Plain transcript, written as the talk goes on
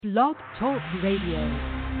Blog Talk Radio.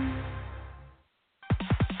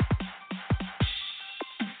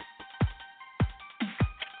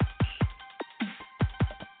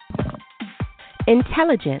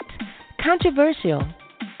 Intelligent, controversial,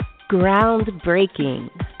 groundbreaking.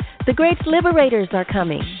 The great liberators are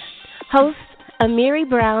coming. Hosts Amiri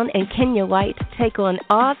Brown and Kenya White take on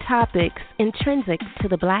all topics intrinsic to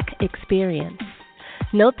the Black experience.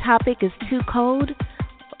 No topic is too cold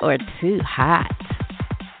or too hot.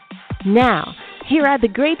 Now, here are the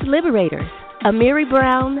great liberators, Amiri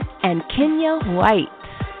Brown and Kenya White.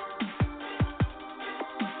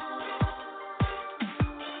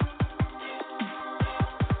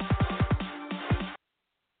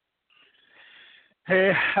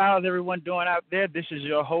 Hey, how's everyone doing out there? This is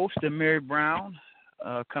your host, Amiri Brown,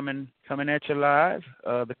 coming at you live.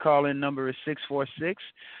 The call-in number is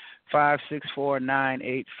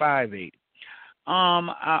 646-564-9858.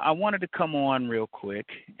 I wanted to come on real quick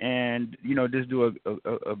and, just do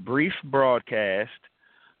a brief broadcast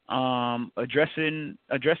addressing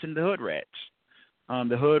the hood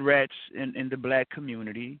rats in the Black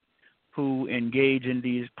community who engage in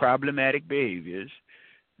these problematic behaviors,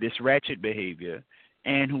 this ratchet behavior,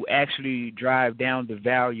 and who actually drive down the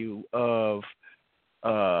value of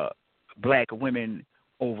Black women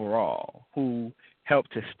overall, who help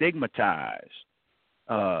to stigmatize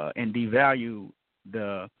and devalue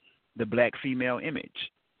the Black female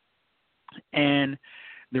image. And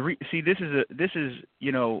this is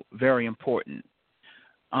very important.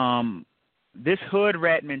 This hood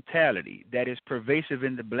rat mentality that is pervasive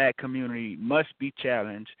in the Black community must be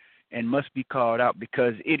challenged and must be called out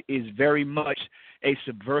because it is very much a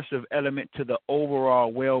subversive element to the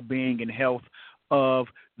overall well-being and health of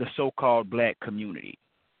the so-called Black community.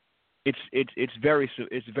 It's very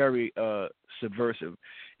subversive.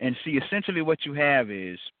 And see, essentially what you have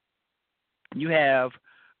is you have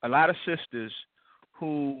a lot of sisters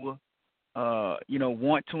who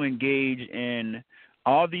want to engage in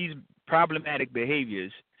all these problematic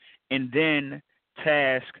behaviors and then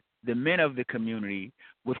task the men of the community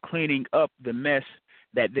with cleaning up the mess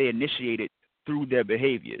that they initiated through their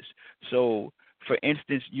behaviors. So, for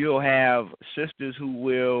instance, you'll have sisters who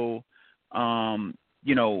will,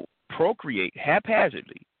 procreate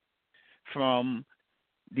haphazardly from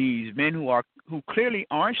these men who clearly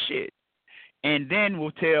aren't shit, and then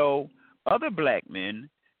will tell other Black men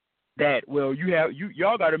that, well,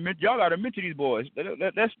 y'all gotta mentor these boys.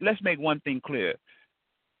 Let's make one thing clear: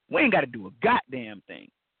 we ain't got to do a goddamn thing.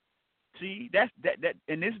 See, that,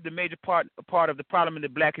 and this is the major part of the problem in the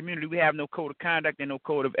Black community. We have no code of conduct and no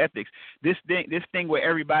code of ethics. This thing where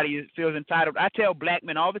everybody feels entitled. I tell Black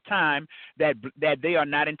men all the time that they are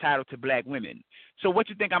not entitled to Black women. So what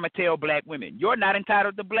you think I'm gonna tell Black women? You're not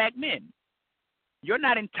entitled to Black men. You're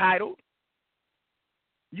not entitled.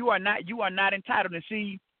 You are not entitled. And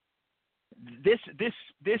see, this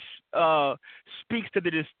speaks to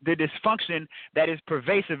the dysfunction that is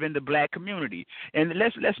pervasive in the Black community. And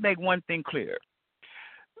let's make one thing clear.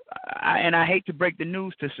 I hate to break the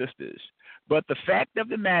news to sisters, but the fact of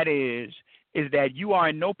the matter is that you are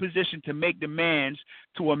in no position to make demands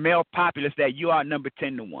to a male populace that you outnumber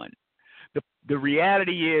 10-1. The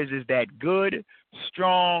reality is that good,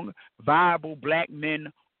 strong, viable Black men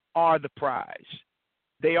are the prize.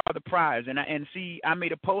 They are the prize. And see, I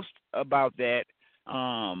made a post about that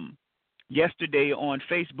yesterday on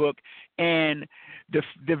Facebook, and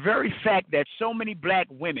the very fact that so many Black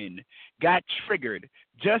women got triggered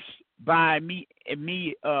just by me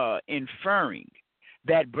inferring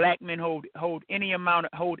that Black men hold any amount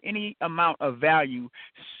of value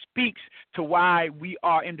speaks to why we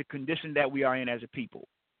are in the condition that we are in as a people.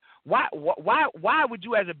 Why would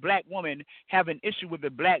you, as a Black woman, have an issue with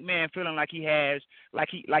a Black man feeling like he has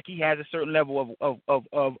a certain level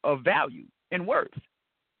of value and worth?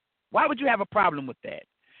 Why would you have a problem with that?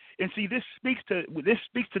 And see, this speaks to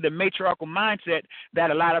the matriarchal mindset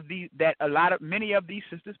that many of these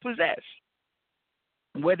sisters possess,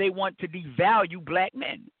 where they want to devalue Black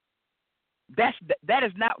men. That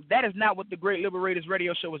is not what the Great Liberators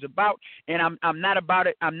Radio Show is about, and I'm not about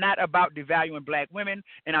it. I'm not about devaluing Black women,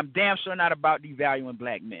 and I'm damn sure not about devaluing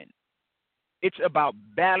Black men. It's about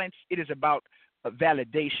balance. It is about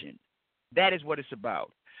validation. That is what it's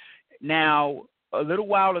about. Now, a little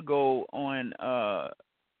while ago on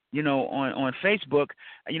Facebook,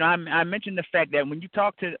 I mentioned the fact that when you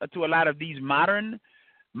talk to a lot of these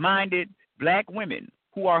modern-minded Black women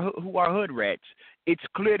who are hood rats, it's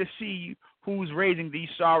clear to see who's raising these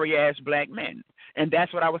sorry ass black men. And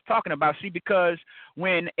that's what I was talking about. See, because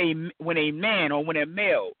when a man or when a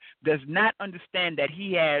male does not understand that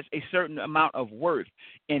he has a certain amount of worth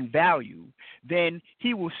and value, then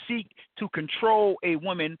he will seek to control a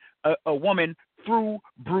woman through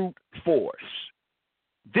brute force.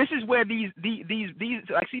 This is where these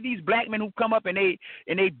I see these black men who come up and they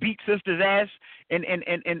beat sisters' ass and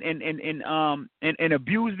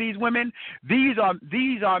abuse these women. These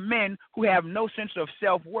are men who have no sense of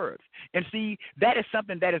self-worth. And see, that is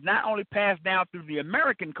something that is not only passed down through the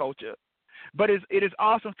American culture, but it is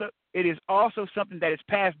also something that is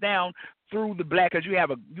passed down through the black, because you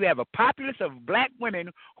have a populace of black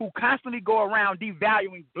women who constantly go around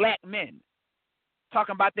devaluing black men,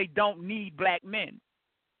 talking about they don't need black men,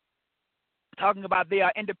 talking about they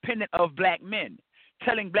are independent of black men,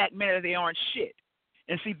 telling black men that they aren't shit.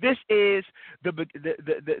 And see, this is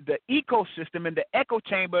the ecosystem and the echo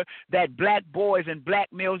chamber that black boys and black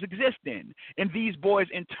males exist in. And these boys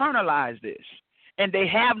internalize this, and they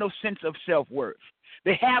have no sense of self-worth.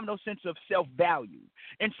 They have no sense of self-value.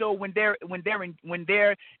 And so when they're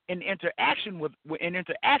in interaction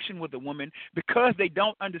with a woman, because they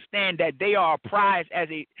don't understand that they are a prize as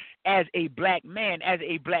a black man, as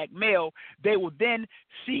a black male, they will then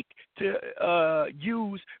seek to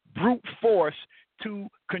use brute force to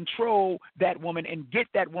control that woman and get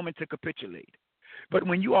that woman to capitulate. But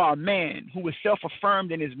when you are a man who is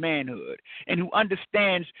self-affirmed in his manhood and who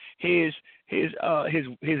understands his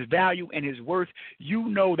value and his worth, you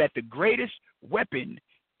know that the greatest weapon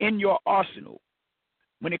in your arsenal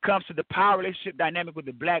when it comes to the power relationship dynamic with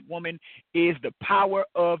the black woman is the power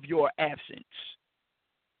of your absence.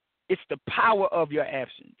 It's the power of your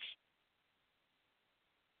absence.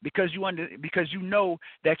 Because you know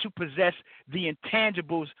that you possess the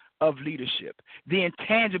intangibles of leadership, the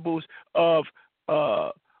intangibles of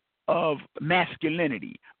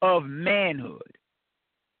masculinity, of manhood.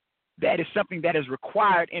 That is something that is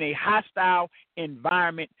required in a hostile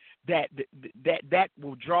environment that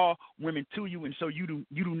will draw women to you, and so you do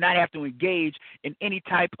not have to engage in any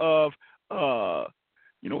type of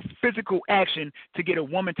physical action to get a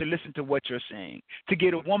woman to listen to what you're saying, to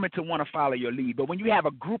get a woman to want to follow your lead. But when you have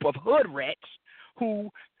a group of hood rats who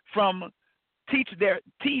teach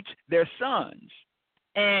their sons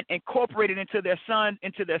and incorporate it into their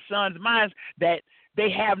sons' minds that they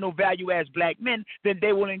have no value as black men, then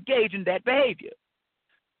they will engage in that behavior.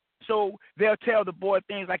 So they'll tell the boy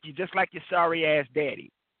things like, "You just like your sorry ass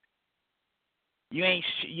daddy. You ain't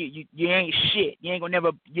you ain't shit. You're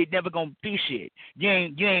never gonna be shit. You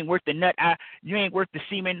ain't worth the nut. You ain't worth the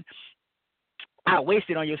semen I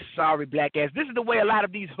wasted on your sorry black ass." This is the way a lot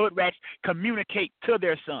of these hood rats communicate to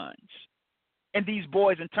their sons, and these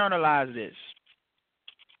boys internalize this.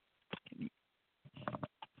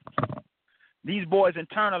 These boys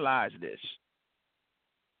internalize this,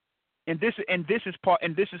 and this is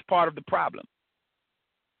part of the problem.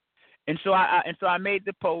 And so I made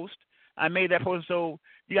the post. I made that post. So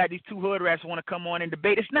you got these two hood rats who want to come on and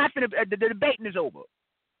debate. It's not the debating is over.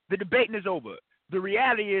 The debating is over. The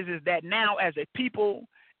reality is that now, as a people,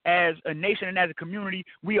 as a nation, and as a community,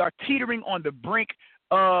 we are teetering on the brink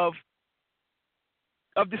of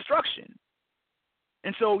destruction.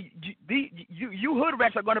 And so you hood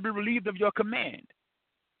rats are going to be relieved of your command.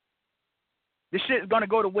 This shit is going to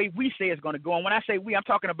go the way we say it's going to go. And when I say we, I'm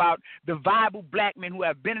talking about the viable black men who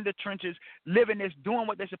have been in the trenches, living this, doing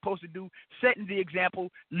what they're supposed to do, setting the example,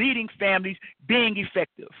 leading families, being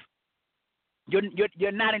effective.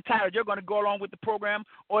 You're not entitled. You're going to go along with the program,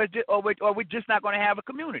 or we're just not going to have a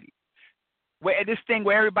community. Where this thing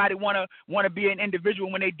where everybody want to be an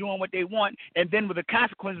individual when they're doing what they want, and then with the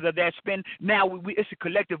consequences of that spin, now it's a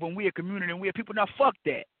collective when we're a community and we're people. Now fuck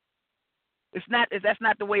that. That's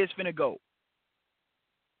not the way it's finna go.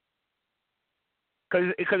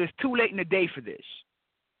 Because it's too late in the day for this.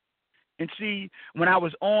 And see, when I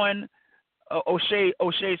was on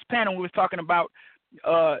O'Shea's panel, we was talking about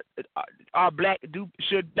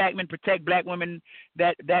should black men protect black women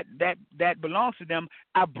that belongs to them.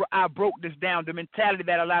 I broke this down. The mentality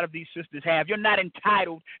that a lot of these sisters have. You're not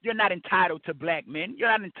entitled to black men. You're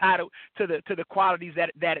not entitled to the qualities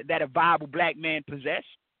that a viable black man possess.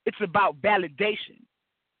 It's about validation.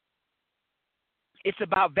 It's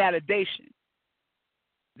about validation.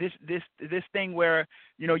 This thing where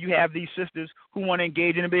you have these sisters who want to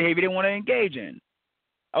engage in a behavior they want to engage in.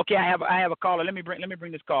 Okay, I have a caller. Let me bring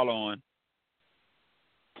this caller on.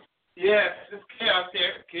 Yeah, it's chaos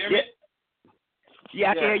here. Can you hear me?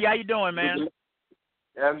 Yeah, I can hear you. How you doing, man?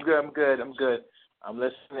 Yeah, I'm good. I'm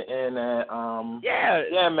listening in, and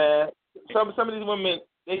yeah, man. some of these women,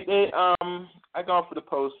 they I gone for the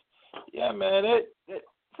post. Yeah, man, they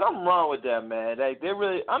something wrong with that, man. Like they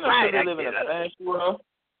really, I'm not sure they live in a fantasy world,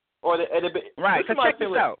 or they right. Cause check this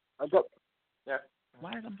out. Yeah.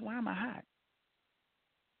 Why am I hot?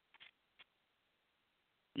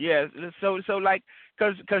 Yeah. So like,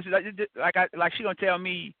 cause like she gonna tell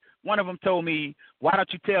me. One of them told me,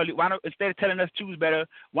 instead of telling us choose better,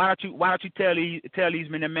 why don't you tell these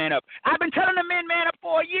men to man up? I've been telling the men man up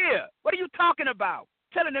for a year. What are you talking about?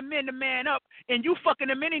 Telling the men to man up, and you fucking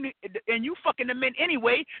the men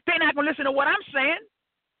anyway. They're not gonna listen to what I'm saying.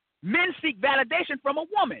 Men seek validation from a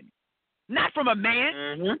woman, not from a man.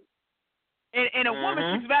 Mm-hmm. And a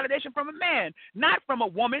woman seeks validation from a man, not from a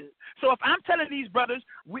woman. So if I'm telling these brothers,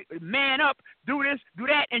 man up, do this, do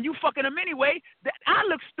that, and you fucking them anyway, I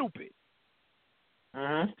look stupid.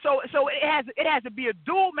 Mm-hmm. So it has to be a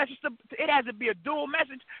dual message. It has to be a dual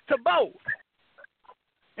message to both.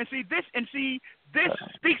 And this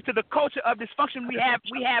speaks to the culture of dysfunction we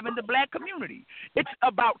have in the black community. It's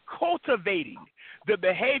about cultivating the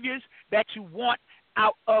behaviors that you want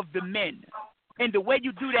out of the men. And the way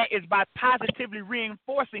you do that is by positively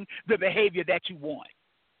reinforcing the behavior that you want.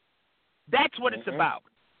 That's what it's about.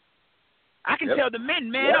 I can tell the men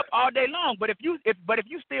man up all day long, but if you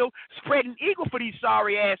still spreading eagle for these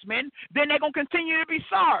sorry ass men, then they're gonna continue to be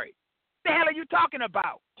sorry. What the hell are you talking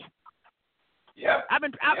about? Yeah. I've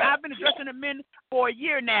been addressing the men for a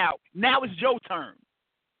year now. Now it's your turn.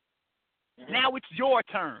 Now it's your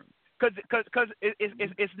turn. Because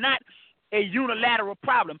it's not a unilateral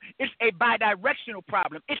problem. It's a bidirectional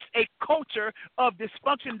problem. It's a culture of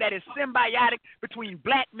dysfunction that is symbiotic between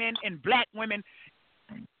black men and black women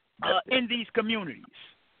in these communities.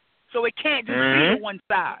 So it can't just be to one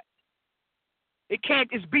side. It can't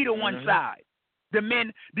just be to one side. The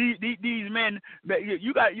men, these men,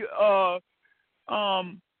 you got you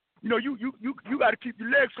got to keep your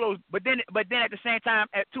legs closed. But then at the same time,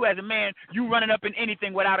 as a man, you running up in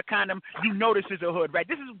anything without a condom, you know this is a hood, right?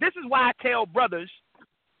 This is why I tell brothers.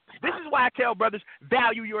 This is why I tell brothers,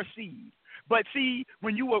 value your seed. But see,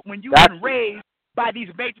 when you were raised by these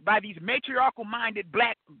matriarchal minded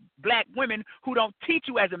black women who don't teach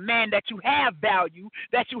you as a man that you have value,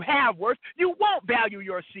 that you have worth, you won't value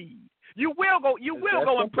your seed. You will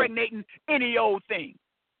go impregnating any old thing.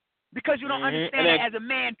 Because you don't understand that as a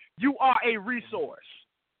man, you are a resource.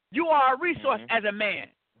 You are a resource as a man.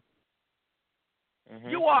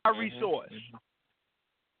 You are a resource.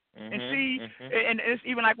 And see, and it's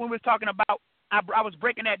even like when we were talking about, I was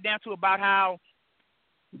breaking that down to about how,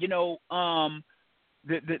 the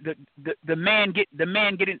man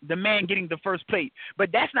getting the first plate.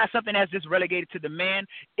 But that's not something that's just relegated to the man.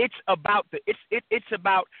 It's about it's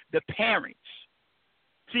about the parents.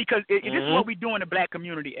 See, because this is what we do in the black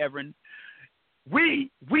community, Everin. We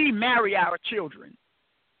marry our children.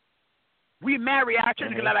 We marry our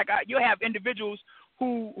children. Like you'll have individuals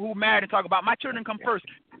who married and talk about, my children come first.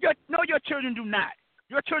 Your children do not.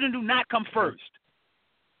 Your children do not come first.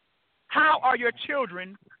 How are your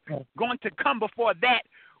children going to come before that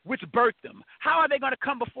which birthed them? How are they going to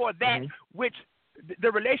come before that which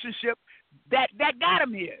the relationship that got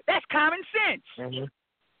them here? That's common sense.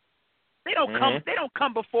 They don't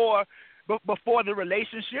come before the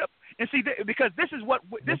relationship. And see, because this is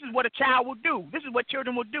what a child will do. This is what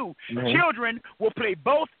children will do. Children will play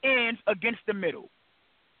both ends against the middle.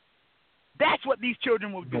 That's what these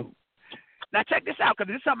children will do. Now check this out, because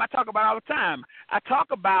this is something I talk about all the time. I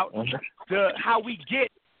talk about how we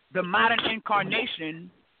get the modern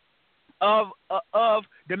incarnation of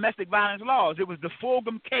domestic violence laws. It was the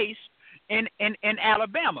Fulgham case in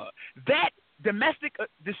Alabama. That domestic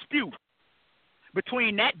dispute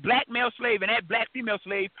between that black male slave and that black female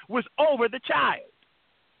slave was over the child.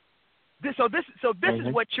 This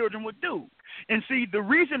is what children would do. And see, the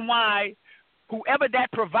reason why whoever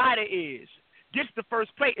that provider is gets the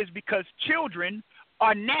first plate is because children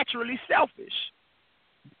are naturally selfish.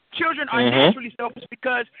 Children are naturally selfish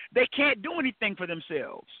because they can't do anything for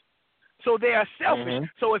themselves. So they are selfish.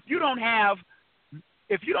 So if you don't have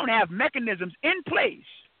mechanisms in place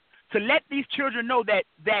to let these children know that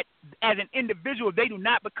as an individual they do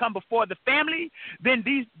not become before the family, then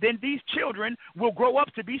these children will grow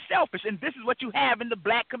up to be selfish. And this is what you have in the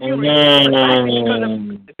black community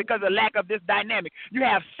because of lack of this dynamic. You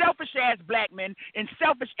have selfish ass black men and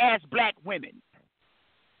selfish ass black women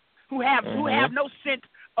who have no sense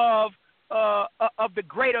of the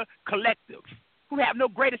greater collective, who have no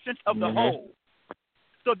greater sense of the whole.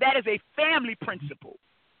 So that is a family principle.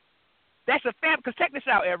 That's a family. Because check this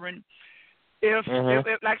out, Everin. If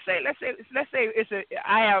let's say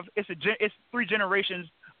it's 3 generations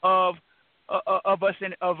of of us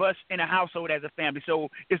in a household as a family. So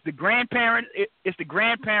it's the grandparents, it's the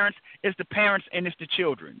parents, and it's the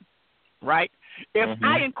children, right? If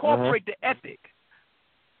I incorporate the ethic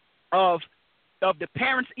of the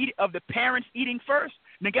parents eating first,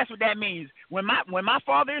 then guess what that means? When my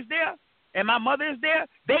father is there and my mother is there,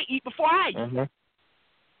 they eat before I eat,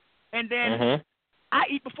 and then I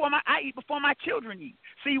eat before my children eat.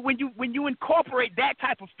 See, when you incorporate that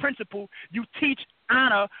type of principle, you teach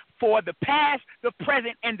honor for the past, the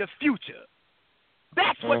present, and the future.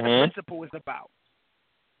 That's what the principle is about.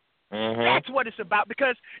 That's what it's about.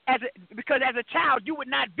 Because as a child, you would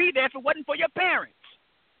not be there if it wasn't for your parents.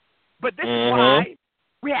 But this is why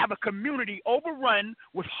we have a community overrun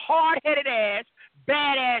with hard-headed ass,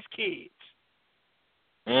 badass kids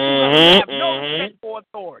who have no respect for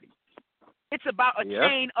authority. It's about a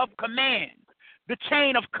chain of command, the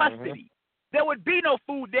chain of custody. There would be no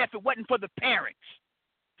food there if it wasn't for the parents.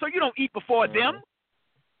 So you don't eat before them.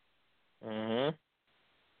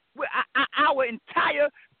 Our entire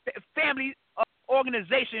family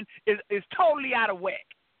organization is totally out of whack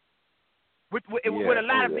with a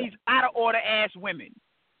lot of these out of order ass women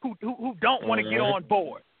who don't want to get on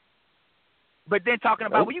board. But then talking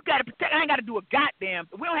about, well, you got to protect. I ain't got to do a goddamn.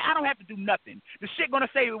 I don't have to do nothing. The shit gonna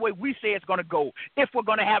say the way we say it's gonna go. If we're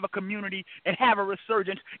gonna have a community and have a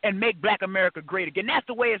resurgence and make Black America great again, that's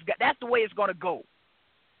the way it's gonna go.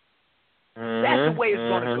 That's the way it's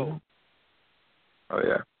gonna go. Oh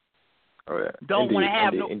yeah. Don't want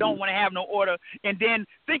to have no order, and then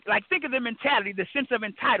think of the mentality, the sense of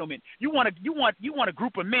entitlement. You want a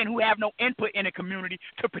group of men who have no input in a community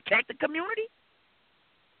to protect the community?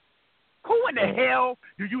 Who in the hell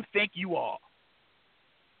do you think you are?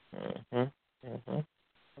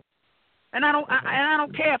 And I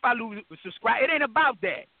don't care if I lose subscribe. It ain't about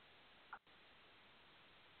that.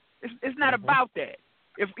 It's not about that.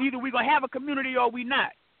 If either we're gonna have a community or we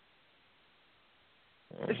not.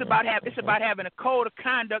 It's about having a code of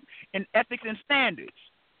conduct and ethics and standards.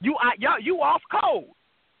 You off code.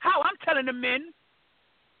 How I'm telling the men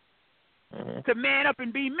to man up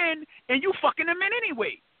and be men, and you fucking the men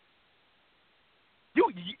anyway. You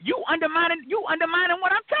undermining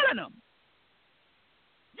what I'm telling them.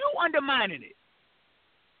 You undermining it.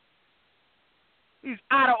 These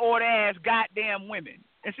out of order ass goddamn women.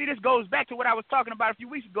 And see, this goes back to what I was talking about a few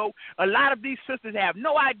weeks ago. A lot of these sisters have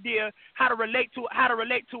no idea how to relate to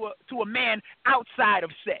a man outside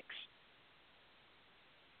of sex.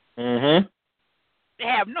 They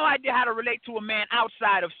have no idea how to relate to a man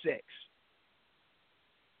outside of sex.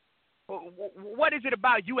 What is it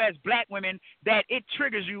about you as Black women that it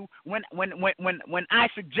triggers you when I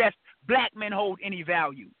suggest Black men hold any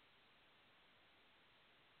value?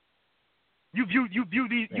 You view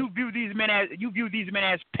these men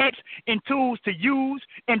as pets and tools to use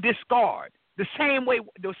and discard. The same way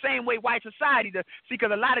white society does. See,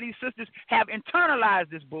 because a lot of these sisters have internalized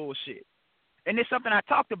this bullshit, and it's something I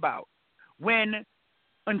talked about.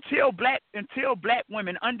 Until black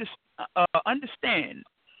women understand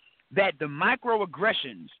that the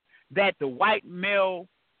microaggressions that the white male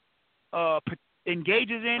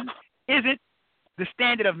engages in isn't the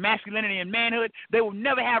standard of masculinity and manhood, they will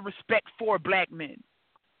never have respect for Black men.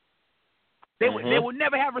 They will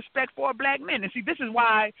never have respect for Black men. And see, this is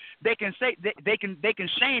why they can say they can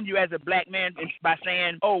shame you as a Black man by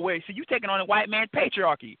saying, "Oh wait, so you taking on a white man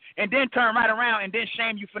patriarchy," and then turn right around and then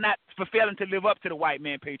shame you for failing to live up to the white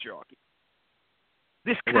man patriarchy.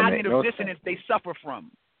 This cognitive dissonance they suffer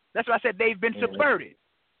from. That's why I said they've been subverted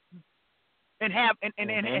and have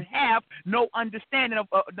no understanding of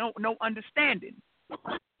no understanding.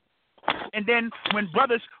 And then when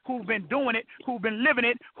brothers who've been doing it, who've been living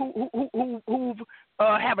it, who've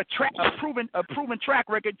have a proven track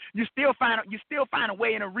record, you still find a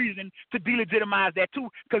way and a reason to delegitimize that too.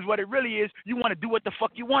 Because what it really is, you want to do what the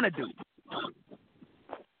fuck you want to do.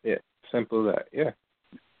 Yeah, simple as that. Yeah.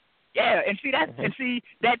 Yeah, and see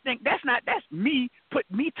that's me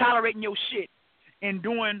tolerating your shit and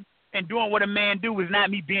doing what a man do is not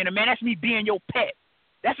me being a man. That's me being your pet.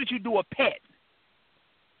 That's what you do a pet.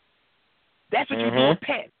 That's what you do a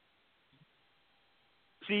pet.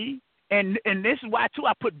 See, and this is why too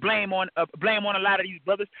I put blame on a lot of these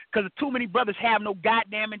brothers, because too many brothers have no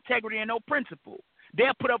goddamn integrity and no principle.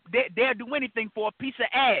 They'll do anything for a piece of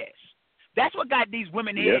ass. That's what got these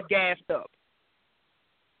women head gassed up.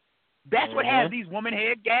 That's what has these women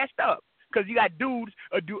head gassed up, because you got dudes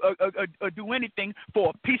do anything for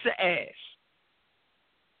a piece of ass.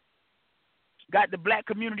 Got the Black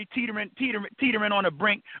community teetering on the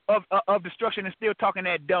brink of destruction and still talking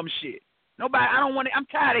that dumb shit. Nobody, I'm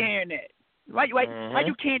tired of hearing that. Why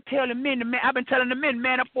you can't tell the men? I've been telling the men,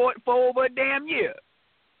 man, up for over a damn year.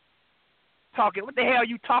 Talking, what the hell are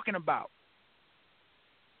you talking about?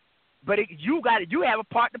 But you have a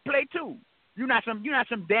part to play too. You're not some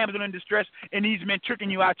damsel in distress and these men tricking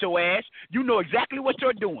you out your ass. You know exactly what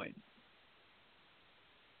you're doing.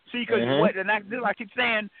 See, because this is what I keep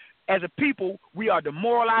saying, as a people, we are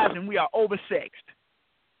demoralized and we are oversexed.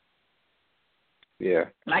 Yeah.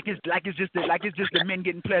 Like it's just the men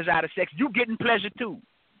getting pleasure out of sex. You getting pleasure too.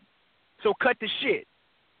 So cut the shit.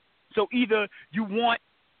 So either you want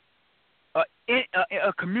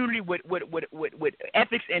a community with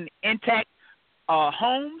ethics and intact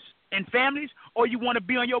homes and families, or you want to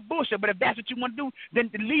be on your bullshit. But if that's what you want to do, then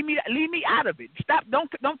leave me out of it. Stop. Don't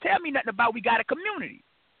tell me nothing about we got a community,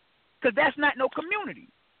 because that's not no community.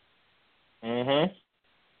 Mhm.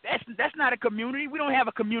 That's not a community. We don't have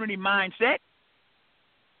a community mindset.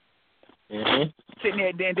 Mhm. Sitting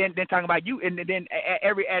there, then talking about you, and then at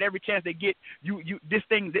every chance they get you this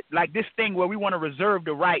thing where we want to reserve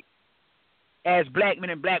the right as black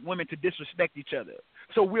men and black women to disrespect each other.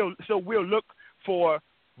 So we'll look for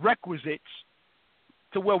requisites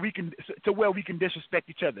to where we can disrespect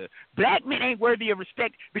each other. Black men ain't worthy of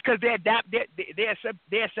respect because they're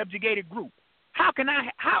a subjugated group. How can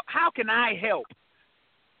I help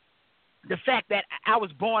the fact that I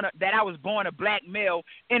was born a black male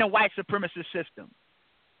in a white supremacist system?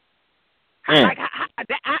 I can't.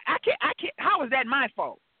 How is that my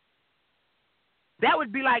fault? That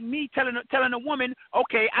would be like me telling a woman,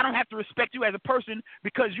 okay, I don't have to respect you as a person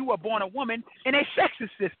because you were born a woman in a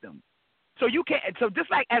sexist system. So you can't. So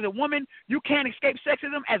just like as a woman, you can't escape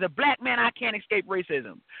sexism. As a black man, I can't escape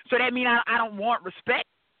racism. So that means I don't want respect.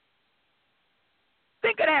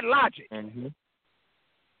 Think of that logic. Mm-hmm.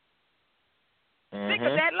 Think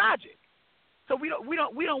of that logic. So we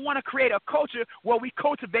don't want to create a culture where we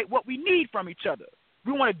cultivate what we need from each other.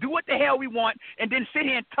 We want to do what the hell we want and then sit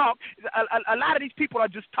here and talk. A lot of these people are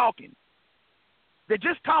just talking. They're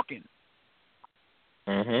just talking.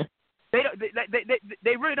 Mhm.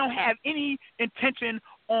 They really don't have any intention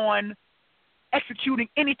on executing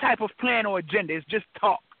any type of plan or agenda. It's just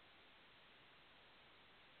talk.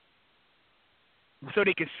 So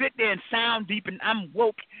they can sit there and sound deep and I'm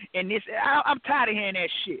woke and this. I'm tired of hearing that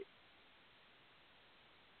shit.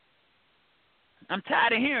 I'm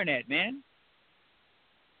tired of hearing that, man.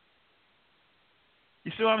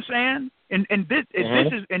 You see what I'm saying? And this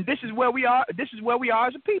is where we are. This is where we are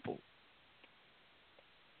as a people.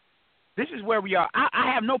 This is where we are.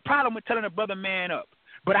 I have no problem with telling a brother man up,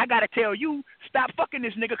 but I gotta tell you, stop fucking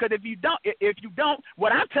this nigga. Because if you don't,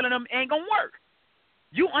 what I'm telling them ain't gonna work.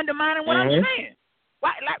 You undermining what I'm saying.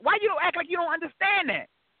 Why you don't act like you don't understand that?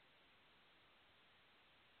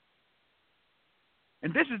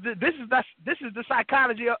 And this is the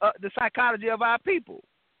psychology of our people.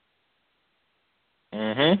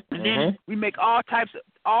 Mhm. And then we make all types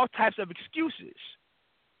of excuses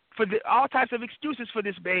for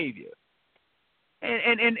this behavior.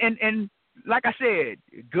 And like I said,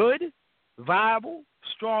 good, viable,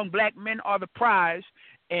 strong black men are the prize,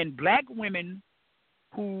 and black women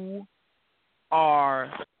who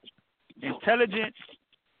are intelligent,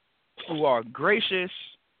 who are gracious,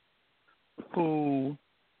 who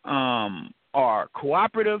are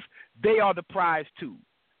cooperative, they are the prize too.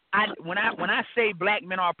 When I say black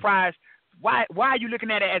men are a prize, why are you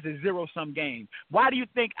looking at it as a zero-sum game? Why do you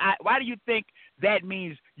think that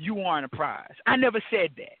means you aren't a prize? I never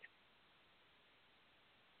said that.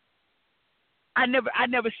 I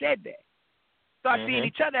never said that. Start seeing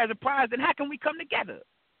each other as a prize, then how can we come together?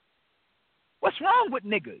 What's wrong with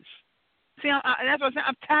niggas? See, that's what I'm saying.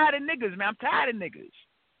 I'm tired of niggas, man. I'm tired of niggas.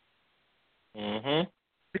 Mhm.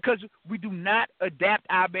 Because we do not adapt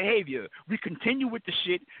our behavior. We continue with the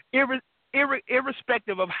shit,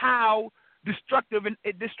 irrespective of how destructive it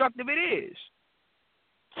is.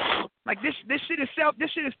 Like this shit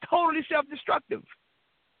is totally self-destructive.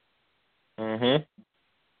 Mhm.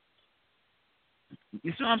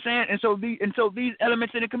 You see what I'm saying? And so these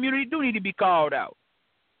elements in the community do need to be called out.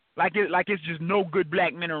 Like it's just no good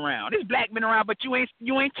black men around. There's black men around, but you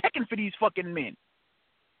ain't checking for these fucking men.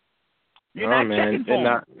 You're not checking for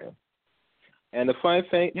them. Man. And the funny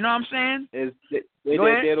thing, you know what I'm saying, is they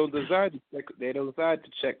don't desire to check. They don't desire to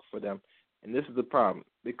check for them, and this is the problem.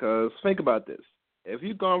 Because think about this: if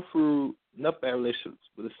you've gone through enough bad relationships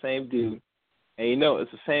with the same dude, and you know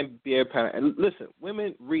it's the same behavior pattern. And listen,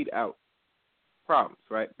 women read out problems,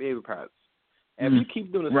 right? Behavior patterns. And if you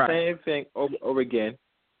keep doing the same thing over again,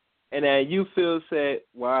 and then you feel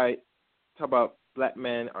why talk about black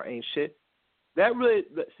men ain't shit. That really,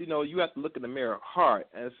 you have to look in the mirror hard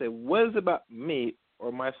and say, what is it about me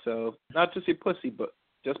or myself, not just your pussy, but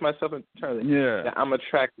just myself internally, Yeah. that I'm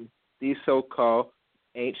attracting these so-called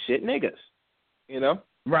ain't shit niggas, you know?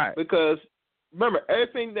 Right. Because, remember,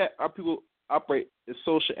 everything that our people operate is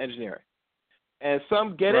social engineering. And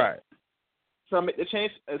some get Right. it, some make the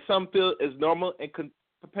change, and some feel it's normal and can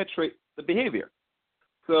perpetuate the behavior.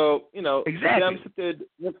 So, you know, Exactly.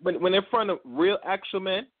 when they're in front of real actual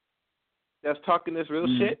men that's talking this real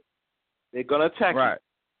shit, they're going to attack you.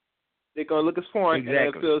 They're going to look as foreign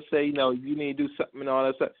and they'll say, you know, you need to do something and all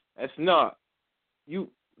that stuff. That's not.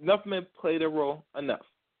 Enough men play their role enough.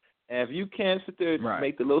 And if you can't sit there and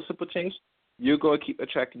make the little simple change, you're going to keep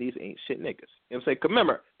attracting these ain't shit niggas. You know what I'm saying? Because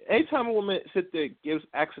remember, anytime a woman sits there and gives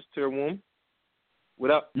access to her womb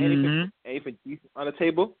without anything decent on the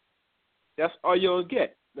table, that's all you'll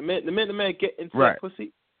get. The minute the man get into that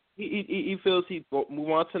pussy, he feels he move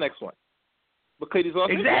on to the next one. Because he's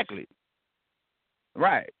lost Exactly.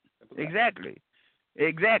 Right. Exactly.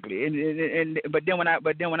 Exactly. But then when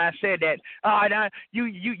I said that,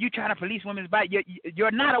 you trying to police women's body,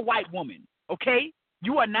 you're not a white woman, okay?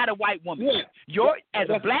 You are not a white woman. Yeah. As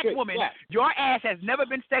a black woman, your ass has never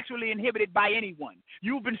been sexually inhibited by anyone.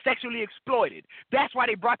 You've been sexually exploited. That's why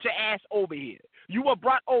they brought your ass over here. You were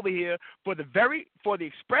brought over here for the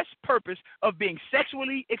express purpose of being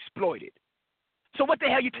sexually exploited. So what the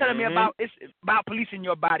hell you telling me about policing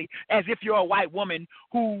your body as if you're a white woman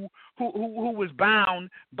who was bound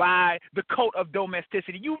by the code of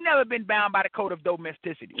domesticity? You've never been bound by the code of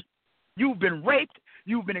domesticity. You've been raped.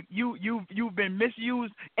 You've been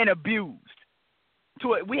misused and abused.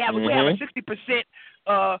 We have a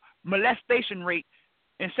 60% molestation rate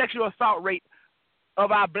and sexual assault rate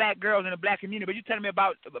of our black girls in the black community. But you telling me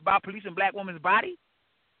about policing black women's body?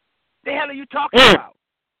 The hell are you talking about?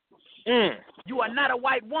 You are not a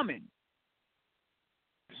white woman.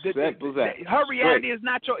 Her reality is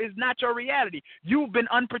not your reality. You've been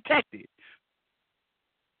unprotected.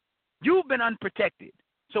 You've been unprotected.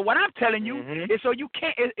 So what I'm telling you is so you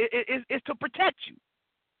can't. Is to protect you.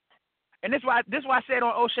 And this why I said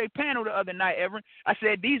on O'Shea panel the other night, Everett. I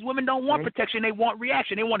said these women don't want protection. They want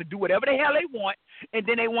reaction. They want to do whatever the hell they want, and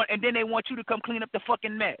then they want you to come clean up the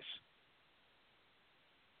fucking mess.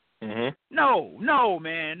 No,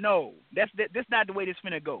 man, no. That's not the way this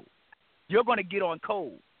finna go. You're gonna get on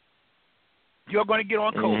cold.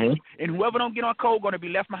 And whoever don't get on cold gonna be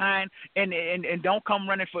left behind and don't come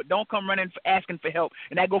running for asking for help.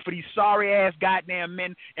 And that go for these sorry ass goddamn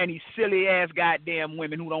men and these silly ass goddamn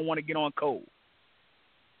women who don't want to get on cold.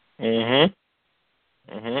 That's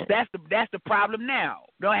the problem now.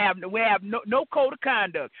 We have no code of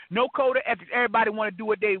conduct, no code of ethics. Everybody want to do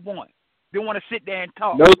what they want. They want to sit there and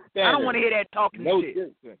talk. No standard. I don't want to hear that talking shit.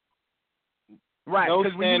 Discipline. Right. No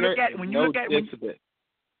standard. When you look at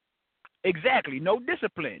exactly, no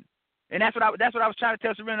discipline. And that's what I was trying to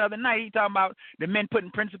tell Serena the other night. He talking about the men putting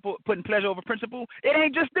pleasure over principle. It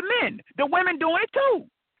ain't just the men. The women doing it too.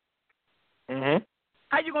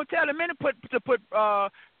 How you gonna tell the men to put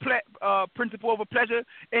principle over pleasure,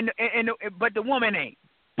 but the woman ain't?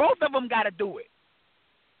 Both of them got to do it.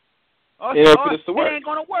 It ain't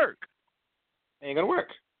gonna work. Ain't gonna work.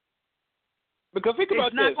 Because think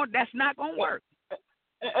about this. That's not gonna work.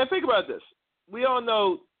 And think about this. We all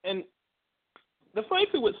know, and the funny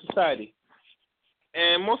thing with society,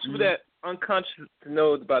 and most people that unconscious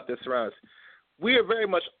know about this around us, we are very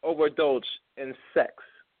much overindulged in sex.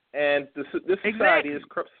 And this society, this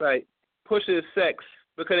corrupt society, pushes sex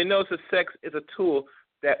because they know that sex is a tool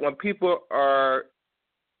that when people are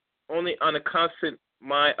only on a constant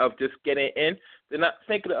mind of just getting in, they're not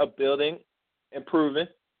thinking of building, improving,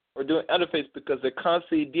 or doing other things because they're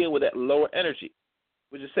constantly dealing with that lower energy,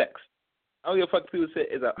 which is sex. I don't give a fuck if people say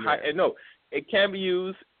it's a high. No, it can be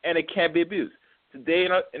used and it can be abused. Today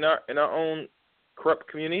in our own corrupt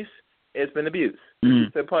communities, it's been abused. To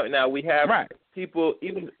the point now we have people,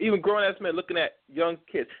 even grown ass men, looking at young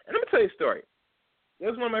kids. And let me tell you a story. There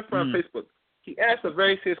was one of my friends on Facebook. He asked a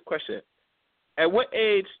very serious question. At what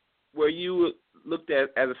age were you looked at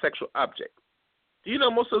as a sexual object? Do you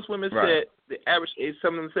know most of those women said the average age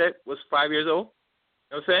some of them said was 5 years old?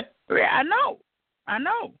 You know what I'm saying? Yeah, I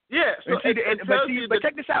know. Yeah. So but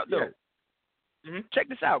check this out though. Check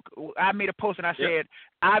this out. I made a post and I said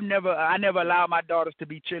I never allowed my daughters to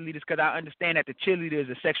be cheerleaders because I understand that the cheerleader is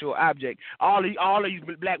a sexual object. All of you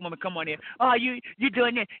black women come on in. Oh, you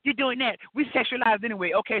doing that? You doing that? We sexualized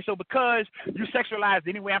anyway. Okay, so because you sexualized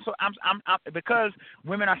anyway, I'm because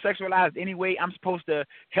women are sexualized anyway, I'm supposed to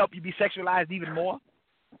help you be sexualized even more.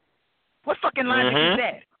 What fucking logic is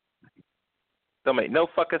that? Don't make no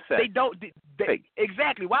fucking sense. They don't.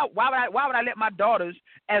 Exactly. Why would I let my daughters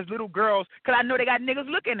as little girls? Because I know they got niggas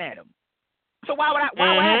looking at them. So why would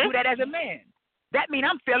I do that as a man? That means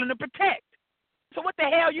I'm failing to protect. So what the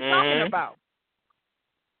hell are you talking about?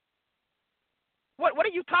 What are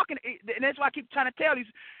you talking? And that's why I keep trying to tell these.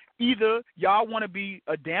 Either y'all want to be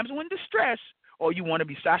a damsel in distress, or you want to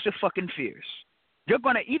be Sasha fucking Fierce.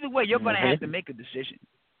 Either way, you're gonna have to make a decision.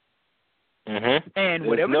 And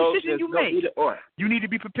whatever decision you make, you need to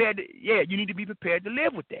be prepared. You need to be prepared to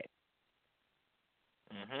live with that.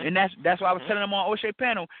 And that's why I was telling them on O'Shea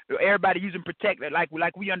panel. Everybody using protect like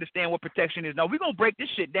we understand what protection is. No, we're gonna break this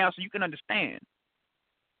shit down so you can understand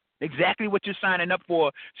exactly what you're signing up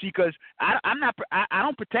for. See, because I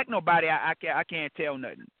don't protect nobody. I can't tell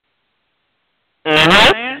nothing. You know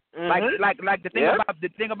what I'm saying? Like the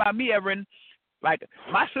thing about me, Erin. Like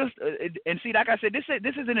my sister, and see, like I said, this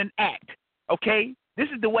isn't an act. Okay, this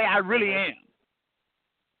is the way I really am.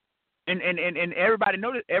 And everybody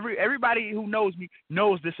knows everybody who knows me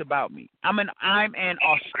knows this about me. I'm an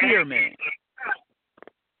austere man.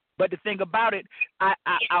 But the thing about it, I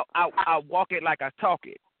walk it like I talk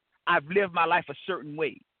it. I've lived my life a certain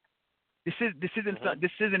way. This isn't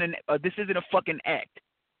a fucking act.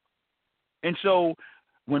 And so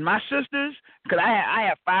when my sisters, because I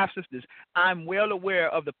have 5 sisters, I'm well aware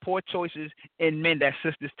of the poor choices in men that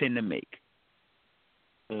sisters tend to make.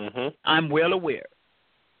 I'm well aware.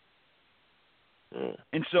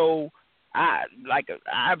 And so I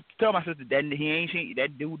tell my sister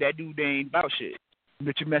that dude ain't about shit.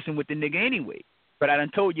 But you're messing with the nigga anyway. But I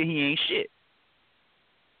done told you he ain't shit.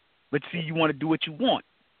 But see, you want to do what you want.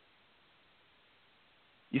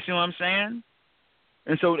 You see what I'm saying?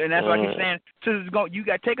 And that's why I keep saying, sisters, you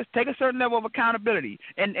got to take a certain level of accountability.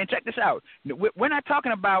 And check this out. We're not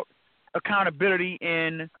talking about accountability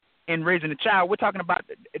in raising a child. We're talking about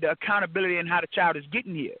the accountability in how the child is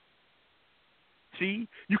getting here. See,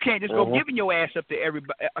 you can't just go giving your ass up to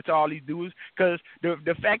everybody, to all these dudes, because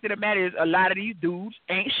the fact of the matter is, a lot of these dudes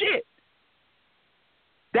ain't shit.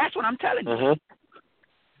 That's what I'm telling you.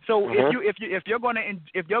 So if you're going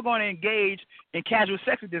to engage in casual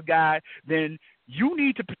sex with this guy, then you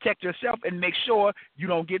need to protect yourself and make sure you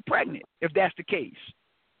don't get pregnant. If that's the case,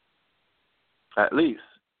 at least,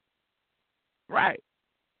 right.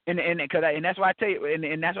 And that's why I tell you,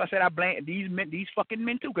 and that's why I said I blame these fucking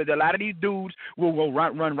men too, because a lot of these dudes will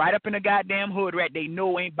run right up in the goddamn hood rat they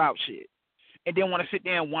know ain't about shit, and then want to sit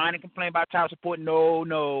there and whine and complain about child support.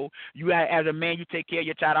 No, you as a man, you take care of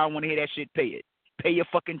your child. I don't want to hear that shit. Pay your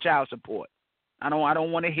fucking child support. I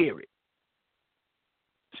don't want to hear it.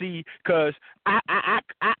 See, because I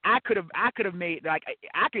could have made like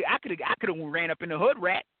I could have ran up in the hood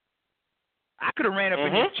rat. I could have ran up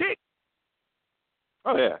in this chick.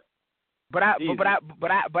 Oh yeah. But I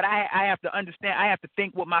have to understand. I have to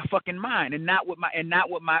think with my fucking mind and not with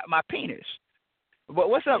my penis. But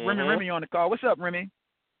what's up, Remy? Remy on the call. What's up, Remy?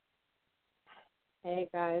 Hey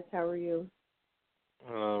guys, how are you?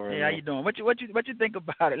 Hey, how you doing? What you think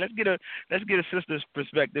about it? Let's get a sister's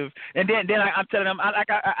perspective, and then I'm telling them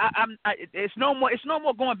it's no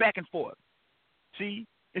more going back and forth. See,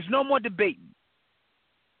 it's no more debating.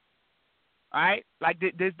 All right, like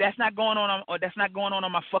that's not going on. That's not going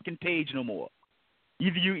on my fucking page no more.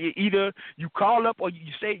 Either you call up or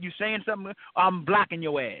you saying something. Or I'm blocking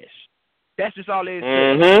your ass. That's just all it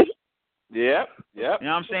is. Yep. You know what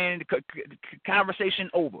I'm saying? Conversation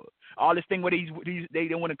over. All this thing where they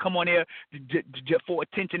want to come on there for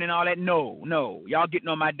attention and all that. No, y'all getting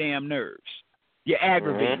on my damn nerves. You're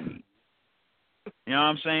aggravating me. You know what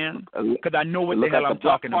I'm saying? Because I know what the hell I'm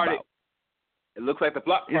talking about. It looks like the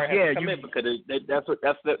block party has to come in because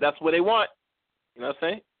that's what they want. You know what I'm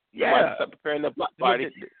saying? Yeah. Start preparing the block party.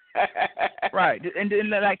 Right. And then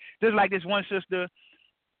like this one sister.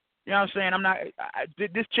 You know what I'm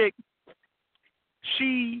saying? This chick.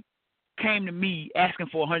 She came to me asking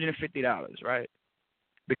for $150, right?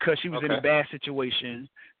 Because she was in a bad situation.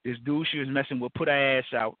 This dude she was messing with put her ass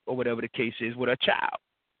out, or whatever the case is, with her child.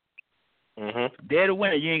 Dead or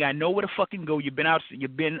winter, you ain't got nowhere to fucking go. You've been out.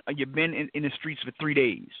 You've been in the streets for 3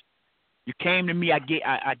 days. You came to me. I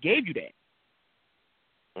gave you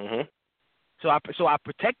that. So I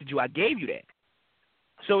protected you. I gave you that.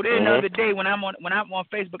 So then the other day when I'm on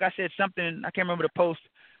Facebook, I said something. I can't remember the post.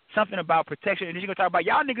 Something about protection, and then you're gonna talk about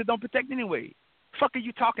y'all niggas don't protect anyway. Fuck are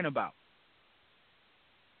you talking about?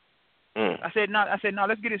 I said no.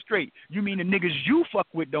 Let's get it straight. You mean the niggas you fuck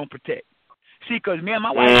with don't protect? See, because me and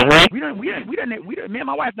my wife, me and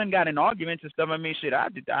my wife done got in arguments and stuff. I mean, shit, I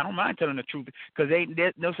don't mind telling the truth because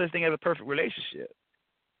there's no such thing as a perfect relationship.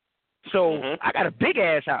 So I got a big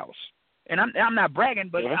ass house, and I'm not bragging,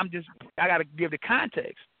 but I gotta give the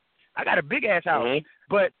context. I got a big ass house,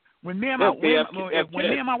 but When me and my when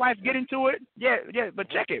me and my wife get into it, but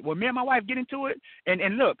check it. When me and my wife get into it,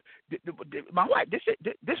 and look, my wife,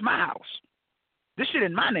 this my house. This shit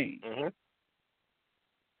in my name. Mm-hmm.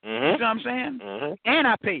 You see what I'm saying? Mm-hmm. And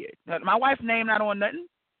I pay it. My wife's name not on nothing.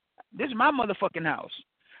 This is my motherfucking house.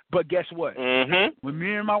 But guess what? Mm-hmm. When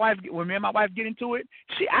me and my wife get into it,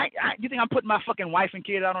 you think I'm putting my fucking wife and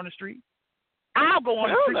kids out on the street? I'll go on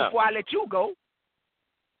the street before I let you go.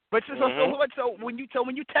 But so when you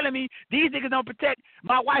telling me these niggas don't protect,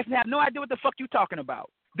 my wife have no idea what the fuck you talking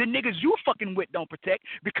about. The niggas you fucking with don't protect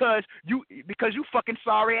because you fucking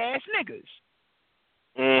sorry ass niggas.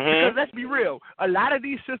 Mm-hmm. Because let's be real, a lot of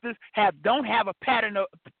these sisters don't have a pattern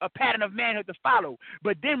of manhood to follow.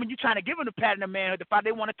 But then when you're trying to give them the pattern of manhood to follow,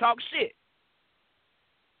 they want to talk shit.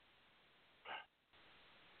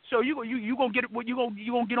 So you gonna get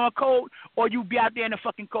on code, or you be out there in the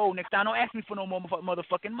fucking cold next time. Don't ask me for no more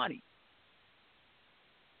motherfucking money.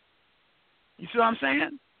 You see what I'm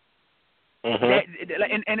saying?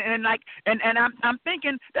 Mm-hmm. I'm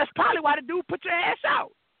thinking that's probably why the dude put your ass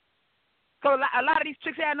out. Cause a lot of these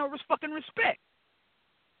chicks have no fucking respect.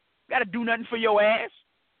 Got to do nothing for your ass.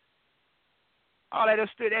 All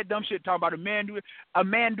that dumb shit talking about a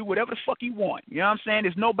man do whatever the fuck he want. You know what I'm saying?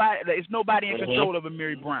 There's nobody in control of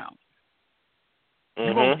Amiri Brown.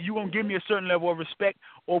 You gonna give me a certain level of respect,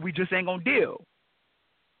 or we just ain't gonna deal.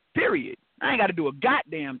 Period. I ain't got to do a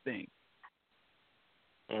goddamn thing.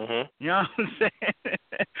 Mm-hmm. You know what I'm saying?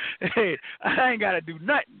 Hey, I ain't got to do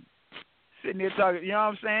nothing. Sitting there talking. You know what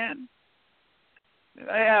I'm saying? The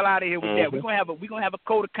hell out of here with that. We're gonna have a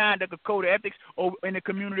code of conduct, a code of ethics, or in the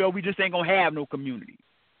community, or we just ain't gonna have no community.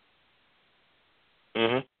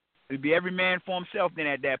 It'd be every man for himself. Then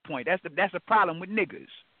at that point, that's the problem with niggas.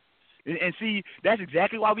 And see, that's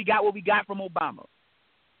exactly why we got what we got from Obama.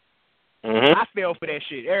 I fell for that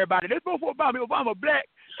shit. Everybody, let's vote for Obama. Obama black.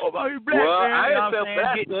 Obama black. Well, man. I didn't fell for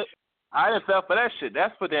that shit. I didn't fell for that shit.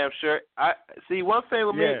 That's for damn sure. I see one thing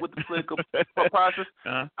with me with the political process.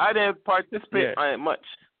 I didn't participate on it much,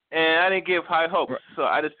 and I didn't give high hopes. So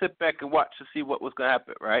I just sit back and watch to see what was gonna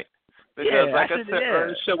happen, right? Because like I said earlier in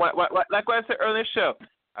the show, like what I said earlier in the show,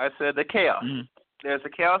 I said the chaos. There's the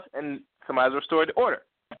chaos, and somebody's restored the order.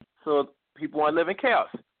 So people want to live in chaos.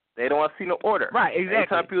 They don't want to see no order. Right, exactly.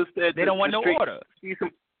 Anytime people said they don't want no order.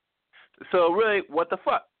 So really, what the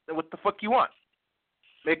fuck? What the fuck you want?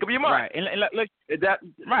 Make up your mind. Right. And look, that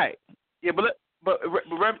right. Yeah, but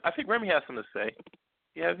I think Remy has something to say.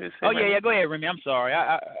 You have his say. Oh yeah. Go ahead, Remy. I'm sorry.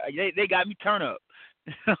 They got me turn up.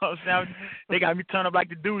 You know what I'm saying? They got me turn up like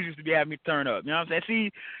the dudes used to be having me turn up. You know what I'm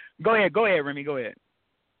saying? See, go ahead, Remy. Go ahead.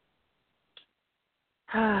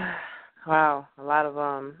 Wow, a lot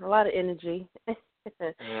of energy.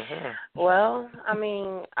 Well, I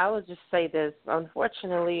mean, I would just say this.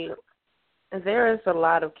 Unfortunately, there is a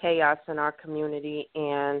lot of chaos in our community,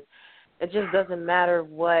 and it just doesn't matter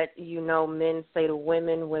what, men say to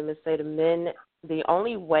women, women say to men. The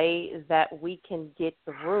only way that we can get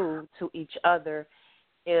through to each other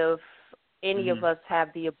if any of us have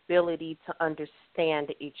the ability to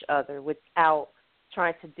understand each other without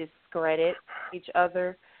trying to discredit each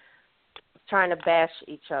other, trying to bash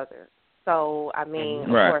each other. So, I mean, of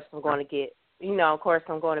course I'm going to get,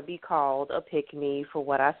 I'm going to be called a pick-me for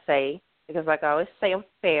what I say. Because like I always say, I'm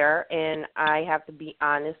fair, and I have to be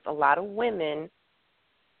honest. A lot of women,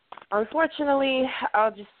 unfortunately,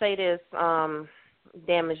 I'll just say this,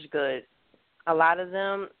 damaged goods. A lot of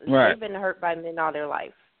them, they've been hurt by men all their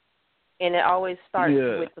life. And it always starts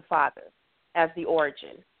with the father as the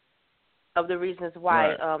origin of the reasons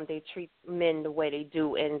why they treat men the way they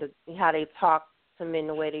do, and how they talk to men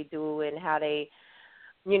the way they do, and how they,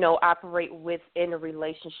 operate within a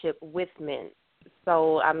relationship with men.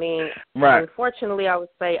 So, I mean, unfortunately, I would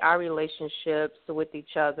say our relationships with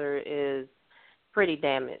each other is pretty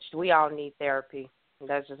damaged. We all need therapy.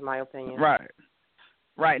 That's just my opinion.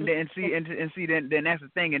 Right. And see, then that's the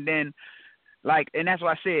thing. And then, and that's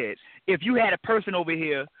what I said. If you had a person over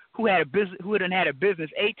here who had a business, who had a business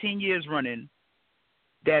 18 years running,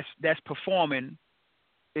 that's performing,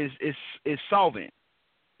 is solvent.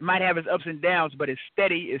 It might have its ups and downs, but it's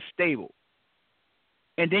steady, it's stable.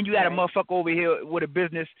 And then you got a motherfucker over here with a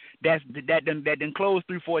business that done closed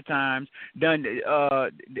 3-4 times, done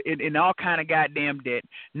in all kind of goddamn debt,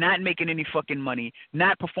 not making any fucking money,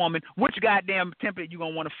 not performing. Which goddamn template you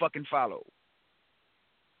gonna want to fucking follow?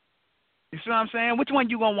 You see what I'm saying? Which one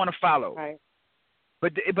you gonna want to follow? Right.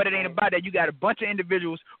 But it ain't about that. You got a bunch of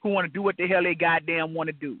individuals who want to do what the hell they goddamn want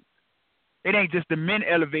to do. It ain't just the men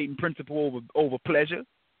elevating principle over pleasure.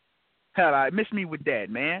 Hell, I miss me with that,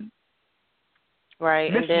 man.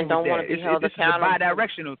 Right, and then don't want to be held accountable. This is a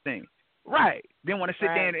bi-directional thing. Right. They want to sit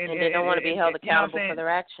there and they don't want to be held accountable for their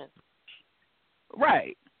actions.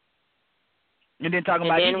 Right. And then talking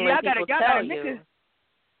and about, then y'all got a nigga.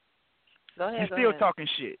 Go ahead, and still talking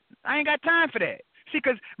shit. I ain't got time for that. See,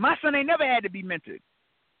 because my son ain't never had to be mentored.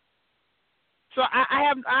 So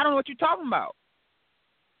I don't know what you're talking about.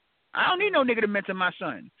 I don't need no nigga to mentor my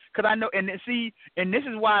son. Because I know, and see, and this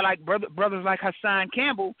is why, like, brothers like Hassan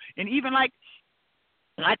Campbell, and even like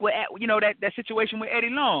with, you know, that situation with Eddie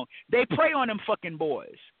Long, they prey on them fucking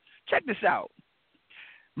boys. Check this out.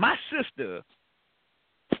 My sister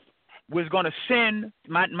was going to send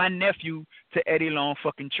my nephew to Eddie Long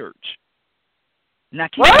fucking church. Now,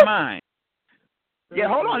 keep in mind. Yeah,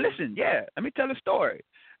 hold on, listen. Yeah, let me tell the story.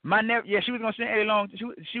 She was going to send Eddie Long.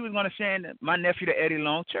 She was going to send my nephew to Eddie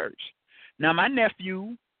Long church. Now, my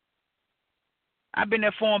nephew, I've been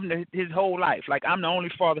there for him his whole life. Like, I'm the only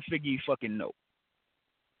father figure he fucking know.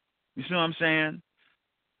 You see what I'm saying?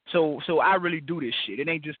 So I really do this shit. It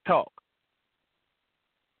ain't just talk.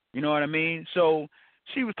 You know what I mean? So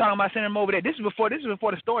she was talking about sending him over there. This is before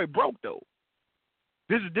the story broke, though.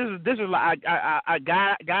 This is like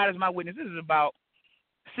God is my witness. This is about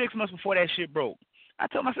 6 months before that shit broke. I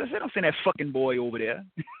told my sister, don't send that fucking boy over there.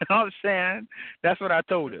 You know what I'm saying? That's what I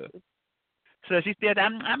told her. So she said,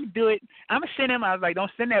 I'm gonna do it. I'm gonna send him. I was like,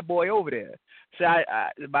 don't send that boy over there. So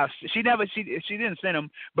she didn't send him.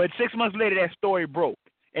 But 6 months later, that story broke.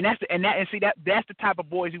 And that's the type of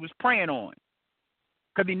boys he was preying on.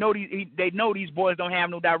 Because they know these boys don't have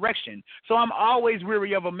no direction. So I'm always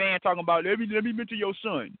weary of a man talking about, let me mentor your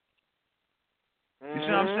son. You see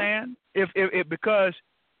what I'm saying? Because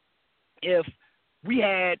if we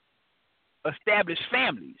had established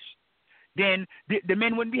families, then the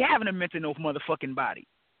men wouldn't be having to mentor no motherfucking body.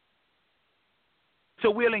 So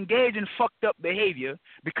we'll engage in fucked up behavior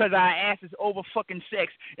because our ass is over fucking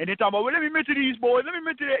sex, and they're talking about, well, let me mentor these boys, let me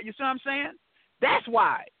mentor that. You see what I'm saying? That's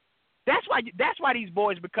why. That's why these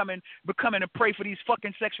boys becoming a prey for these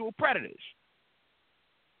fucking sexual predators.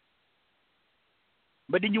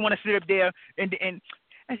 But then you want to sit up there and ain't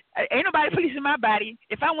nobody policing my body.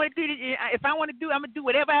 If I want to do this, I'm gonna do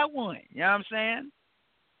whatever I want. You know what I'm saying?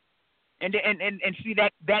 And see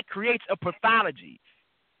that creates a pathology.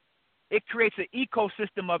 It creates an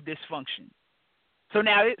ecosystem of dysfunction. So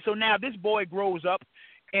now this boy grows up,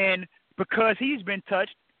 and because he's been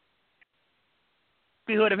touched,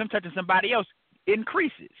 the likelihood of him touching somebody else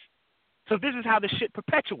increases. So this is how the shit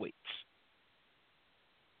perpetuates.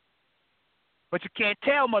 But you can't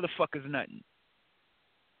tell motherfuckers nothing.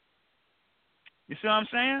 You see what I'm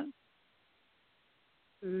saying?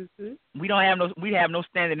 Mm-hmm. We have no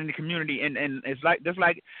standard in the community, and it's like just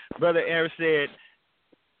like Brother Eric said,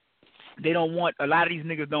 a lot of these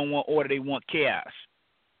niggas don't want order, they want chaos.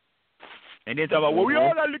 And then talk about, well, we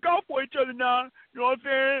all gotta look out for each other now. You know what I'm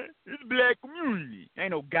saying? It's a black community.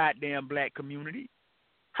 Ain't no goddamn black community.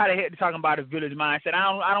 How the heck they talking about a village mindset?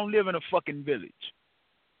 I don't live in a fucking village.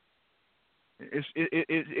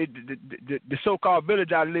 The so-called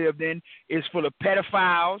village I lived in is full of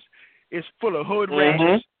pedophiles. It's full of hood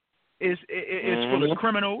rats. It's full of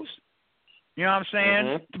criminals. You know what I'm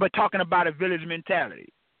saying? But talking about a village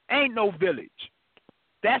mentality. Ain't no village.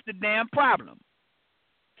 That's the damn problem.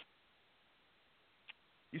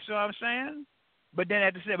 You see what I'm saying? But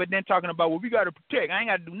then talking about, well, we got to protect. I ain't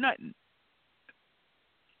got to do nothing.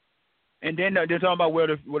 And then they're talking about, well,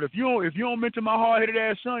 if you don't mentor my hard-headed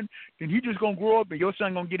ass son, then he just gonna grow up and your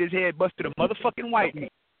son gonna get his head busted a motherfucking white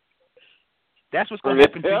meat. That's what's gonna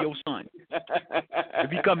happen to your son.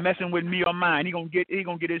 If he come messing with me or mine, he gonna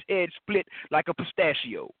get his head split like a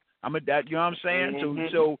pistachio. You know what I'm saying?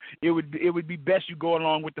 So it would be best you go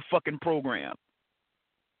along with the fucking program.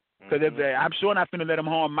 Because I'm sure not finna let him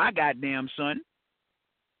harm my goddamn son.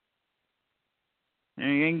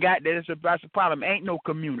 And ain't got that. That's the problem. Ain't no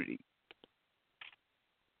community.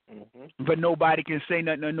 But nobody can say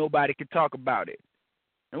nothing or nobody can talk about it.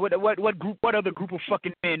 And what other group of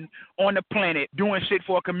fucking men on the planet doing shit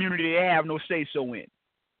for a community they have no say so in?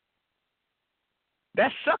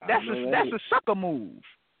 That's a sucker move.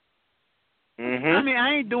 I mean,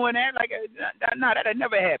 I ain't doing that. Like, no, that'd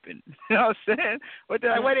never happen. You know what I'm saying? What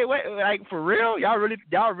like for real? Y'all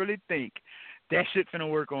really think that shit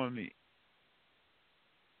finna work on me?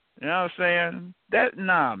 You know what I'm saying?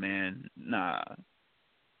 Nah, man, nah.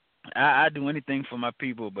 I do anything for my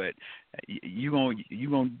people, but you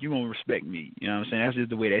gonna respect me. You know what I'm saying? That's just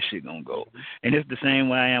the way that shit gonna go. And it's the same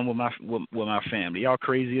way I am with my family. Y'all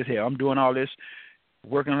crazy as hell. I'm doing all this,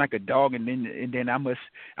 working like a dog, and then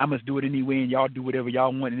I must do it anyway, and y'all do whatever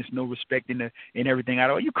y'all want, and there's no respect in everything I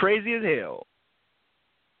do. You crazy as hell.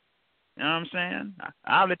 You know what I'm saying?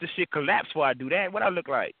 I'll let the shit collapse before I do that. What I look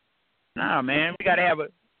like? Nah, man, we gotta have a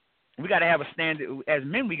standard. As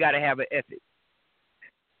men, we gotta have an ethic.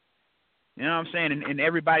 You know what I'm saying? And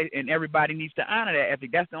everybody needs to honor that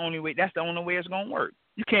ethic. That's the only way it's gonna work.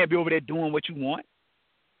 You can't be over there doing what you want.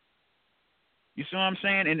 You see what I'm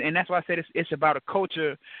saying? And that's why I said it's about a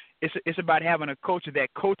culture. It's about having a culture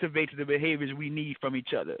that cultivates the behaviors we need from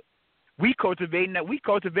each other. We cultivating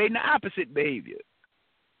the opposite behavior.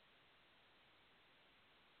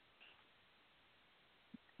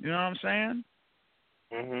 You know what I'm saying?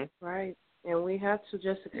 Mm-hmm. Right. And we have to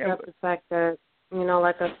just accept the fact that,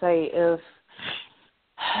 like I say, if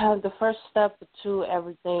the first step to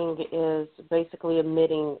everything is basically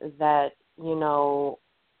admitting that,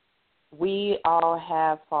 we all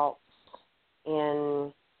have faults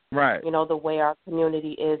in, right. The way our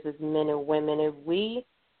community is as men and women. If we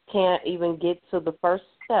can't even get to the first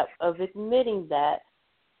step of admitting that,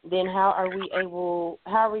 then how are we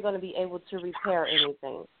going to be able to repair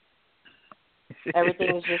anything?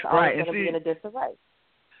 Everything is just always going to be in a disarray.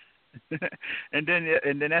 and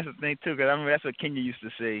then that's the thing too, because I remember that's what Kenya used to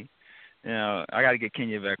say. I got to get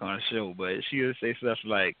Kenya back on the show, but she would say stuff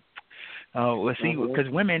like, "Oh, see, because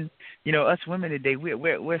women, us women today,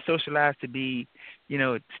 we're socialized to be,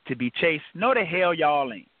 to be chaste. No, the hell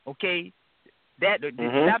y'all ain't. Okay,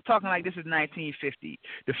 stop talking like this is 1950.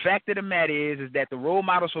 The fact of the matter is that the role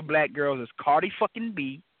models for black girls is Cardi fucking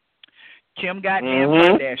B, Kim goddamn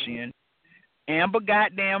Kardashian, Amber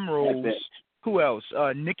goddamn Rose. Who else?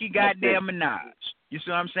 Nicki goddamn Minaj. You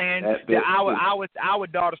see what I'm saying? Our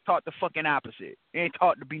daughters taught the fucking opposite. They ain't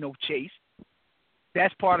taught to be no chaste.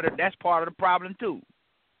 That's part of the problem too.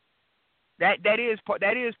 That is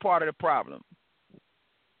part of the problem.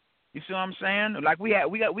 You see what I'm saying? Like we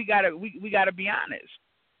gotta be honest.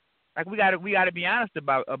 Like we gotta be honest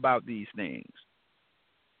about these things.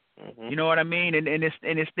 Mm-hmm. You know what I mean? And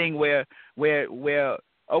this thing where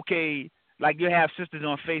okay, like you have sisters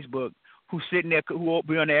on Facebook who sitting there who will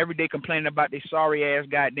be on there every day complaining about their sorry ass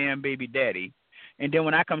goddamn baby daddy, and then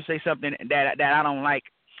when I come say something that I don't like,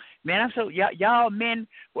 man, I'm so y'all men.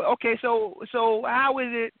 Well, okay, so how is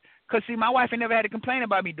it? Cause see, my wife ain't never had to complain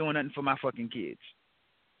about me doing nothing for my fucking kids.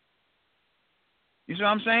 You see what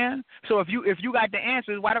I'm saying? So if you got the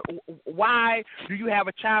answers, why do you have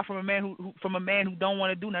a child from a man who don't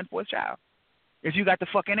want to do nothing for a child? If you got the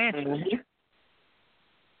fucking answers.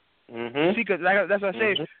 Mm-hmm. See, because that's what I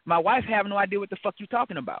say. My wife have no idea what the fuck you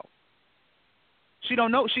talking about. She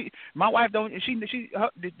don't know. My wife don't. What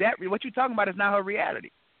you talking about is not her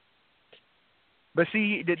reality. But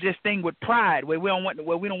see, this thing with pride, where we don't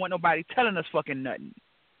want nobody telling us fucking nothing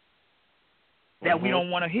that we don't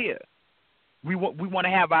want to hear. We want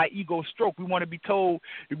to have our ego stroke. We want to be told.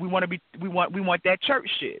 We want that church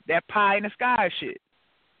shit, that pie in the sky shit.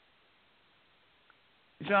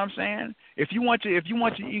 You see what I'm saying? If you want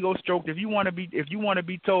your ego stroked, if you want to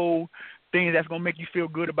be told things that's gonna make you feel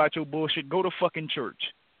good about your bullshit, go to fucking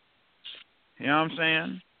church. You know what I'm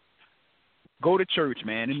saying? Go to church,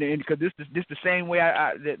 man, and because this the same way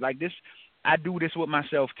I do this with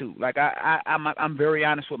myself too. Like I'm very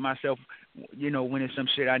honest with myself, when it's some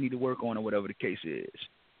shit I need to work on or whatever the case is.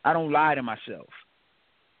 I don't lie to myself.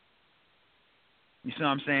 You see what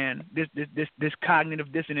I'm saying? This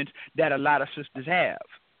cognitive dissonance that a lot of sisters have.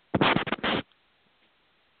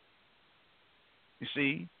 You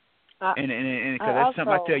see? And because that's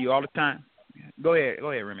something I tell you all the time. Go ahead,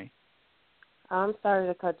 Remy. I'm sorry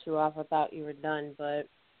to cut you off. I thought you were done, but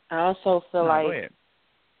I also feel like go ahead.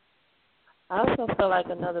 I also feel like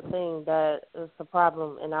another thing that is a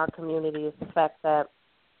problem in our community is the fact that,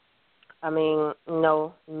 men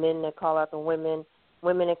that call out the women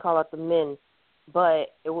that call out the men.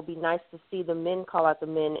 But it would be nice to see the men call out the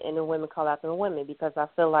men and the women call out the women, because I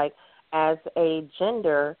feel like as a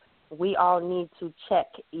gender, we all need to check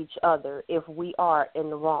each other if we are in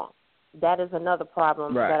the wrong. That is another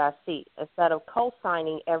problem that I see. Instead of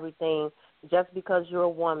co-signing everything just because you're a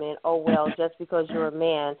woman, just because you're a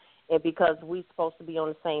man, and because we're supposed to be on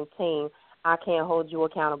the same team, I can't hold you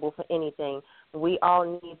accountable for anything. We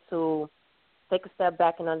all need to take a step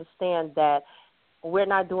back and understand that we're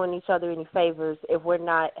not doing each other any favors if we're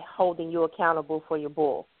not holding you accountable for your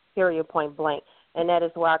bull, period, point blank. And that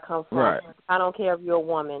is where I come from. Right. I don't care if you're a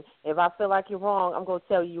woman. If I feel like you're wrong, I'm going to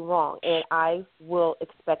tell you you're wrong. And I will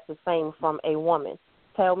expect the same from a woman.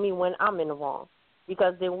 Tell me when I'm in the wrong,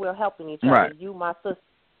 because then we're helping each other. Right. You, my sister,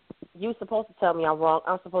 you're supposed to tell me I'm wrong.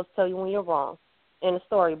 I'm supposed to tell you when you're wrong in the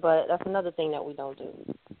story. But that's another thing that we don't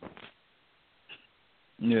do.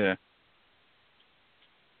 Yeah.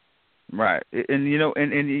 Right, and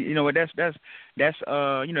that's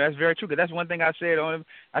very true. Cause that's one thing I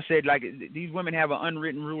said like these women have an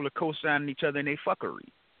unwritten rule of co-signing each other in their fuckery.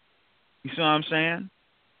 You see what I'm saying?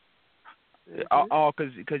 Mm-hmm. All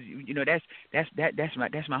because you know that's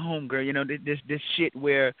my home girl. You know this shit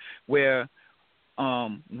where women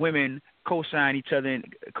co-sign each other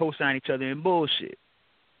in bullshit.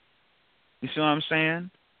 You see what I'm saying?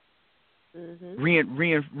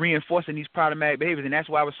 Reinforcing these problematic behaviors, and that's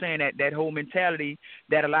why I was saying that whole mentality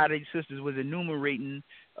that a lot of these sisters was enumerating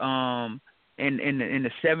in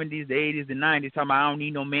the 70s, the 80s, the 90s, talking about I don't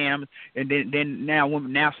need no man, and then now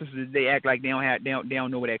sisters they act like they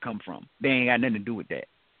don't know where that come from. They ain't got nothing to do with that.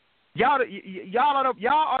 Y'all are the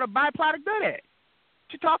byproduct of that.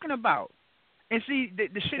 What you talking about? And see,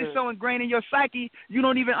 the shit is so ingrained in your psyche, you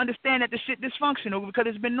don't even understand that the shit dysfunctional because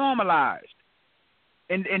it's been normalized.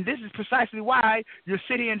 And this is precisely why you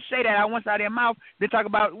sit here and say that out one side of their mouth. They talk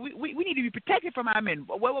about we need to be protected from our men.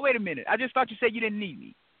 Wait a minute. I just thought you said you didn't need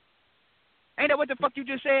me. Ain't that what the fuck you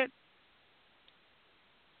just said?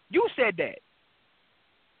 You said that.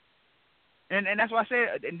 And that's why I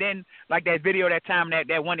said. And then like that video that time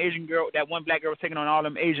that one Asian girl, that one black girl was taking on all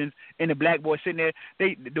them Asians, and the black boy sitting there.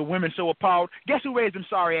 The women so appalled. Guess who raised them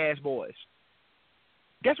sorry ass boys?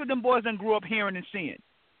 Guess what them boys done grew up hearing and seeing?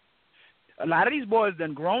 A lot of these boys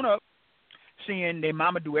done grown up seeing their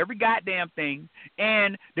mama do every goddamn thing,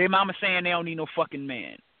 and their mama saying they don't need no fucking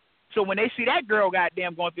man. So when they see that girl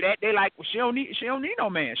goddamn going through that, they like, well, she don't need no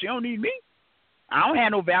man. She don't need me. I don't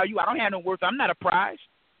have no value. I don't have no worth. I'm not a prize.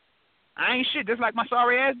 I ain't shit. Just like my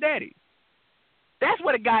sorry ass daddy. That's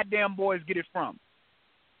where the goddamn boys get it from.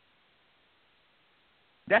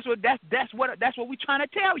 That's what we trying to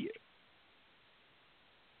tell you.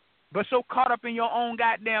 But so caught up in your own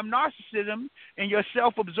goddamn narcissism and your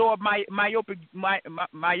self-absorbed myopic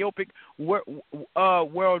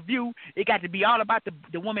worldview, it got to be all about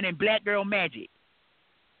the woman in black girl magic.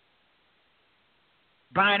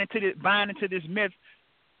 Buying into this myth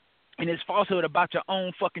and this falsehood about your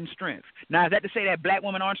own fucking strength. Now, is that to say that black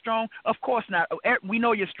women aren't strong? Of course not. We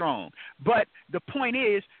know you're strong. But the point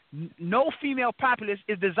is, no female populace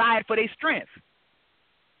is desired for their strength.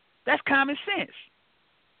 That's common sense.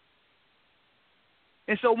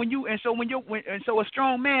 And so a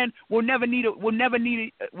strong man will never need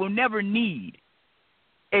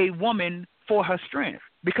a woman for her strength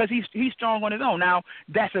because he's strong on his own. Now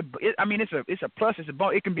it's a plus, it's a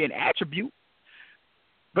bonus. It can be an attribute,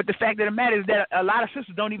 but the fact of the matter is that a lot of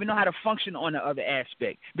sisters don't even know how to function on the other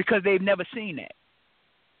aspect because they've never seen that.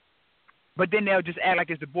 But then they'll just act like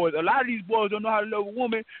it's the boys. A lot of these boys don't know how to love a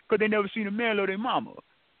woman because they never seen a man love their mama.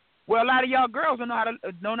 Well, a lot of y'all girls don't know how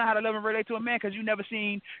to love and relate to a man because you never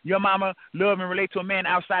seen your mama love and relate to a man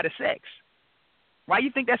outside of sex. Why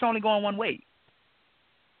you think that's only going one way?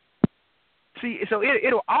 See, so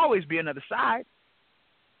it'll always be another side.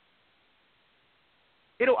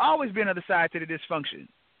 It'll always be another side to the dysfunction.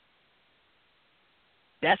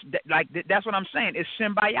 That's what I'm saying. It's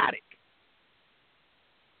symbiotic,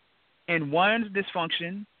 and one's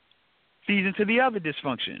dysfunction feeds into the other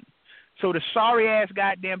dysfunction. So the sorry ass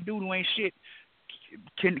goddamn dude who ain't shit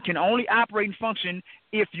can only operate and function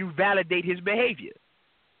if you validate his behavior.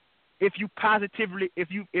 If you positively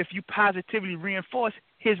reinforce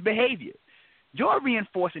his behavior, you're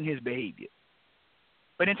reinforcing his behavior.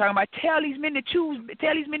 But then talking about tell these men to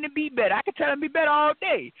be better. I can tell them to be better all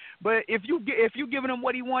day. But if you giving him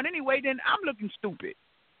what he want anyway, then I'm looking stupid.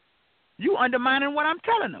 You undermining what I'm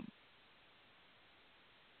telling them.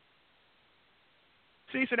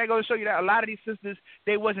 See, so that goes to show you that a lot of these sisters,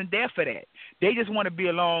 they wasn't there for that. They just want to be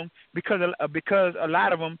along because a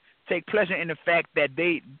lot of them take pleasure in the fact that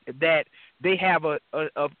they have a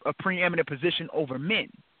preeminent position over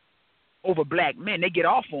men, over black men. They get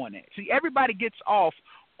off on that. See, everybody gets off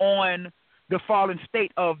on the fallen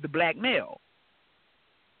state of the black male.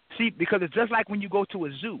 See, because it's just like when you go to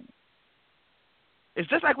a zoo. It's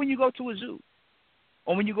just like when you go to a zoo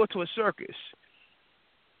or when you go to a circus.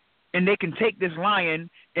 And they can take this lion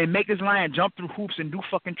and make this lion jump through hoops and do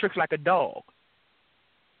fucking tricks like a dog.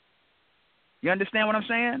 You understand what I'm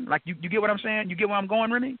saying? Like, you get what I'm saying? You get where I'm going,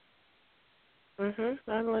 Remy? I'm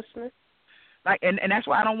listening. Like, and that's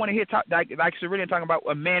why I don't want to hear like Cerulean talking about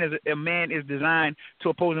a man is designed to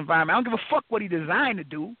oppose environment. I don't give a fuck what he's designed to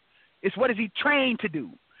do. It's what is he trained to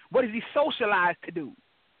do? What is he socialized to do?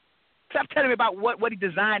 Stop telling me about what he's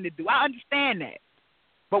designed to do. I understand that.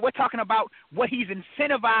 But we're talking about what he's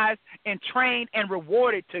incentivized and trained and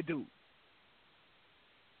rewarded to do.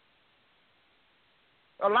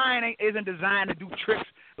 A lion isn't designed to do tricks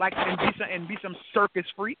like and be some circus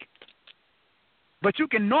freak. But you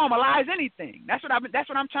can normalize anything. That's what I'm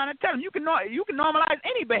trying to tell him. You can normalize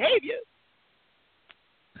any behavior.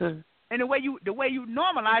 And the way you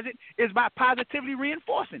normalize it is by positively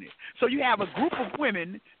reinforcing it. So you have a group of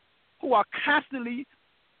women who are constantly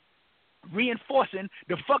reinforcing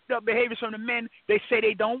the fucked up behaviors from the men they say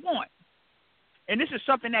they don't want. And this is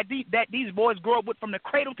something that these boys grow up with from the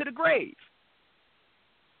cradle to the grave.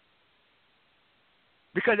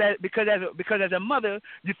 Because as a mother,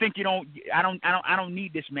 you think I don't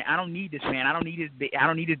need this man. I don't need this man. I don't need his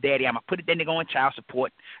daddy. I'm gonna put that nigga on child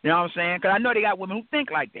support. You know what I'm saying? Because I know they got women who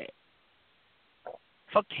think like that.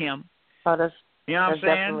 Fuck him. Oh, that's, you know what I'm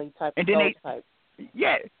saying? Type and then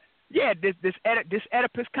this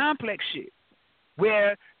Oedipus complex shit,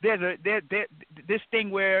 where there's this thing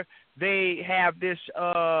where they have this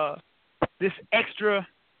extra,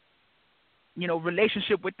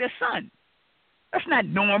 relationship with their son. That's not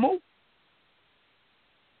normal.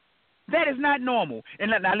 That is not normal.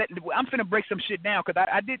 And I'm finna break some shit down because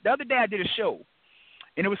the other day I did a show,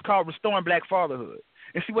 and it was called Restoring Black Fatherhood.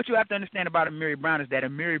 And see, what you have to understand about Amiri Brown is that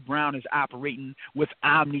Amiri Brown is operating with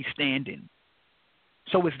omni-standing.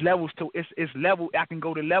 So it's levels to it's level. I can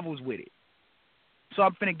go to levels with it. So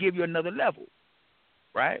I'm finna give you another level,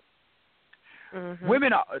 right? Mm-hmm.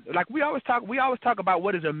 Women are like we always talk about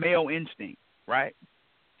what is a male instinct, right?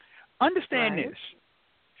 Understand this,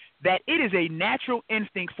 that it is a natural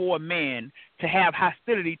instinct for a man to have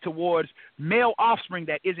hostility towards male offspring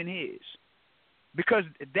that isn't his. Because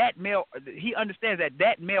he understands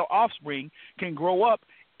that male offspring can grow up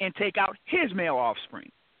and take out his male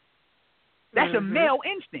offspring. That's a male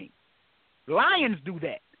instinct. Lions do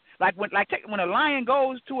that. Like when a lion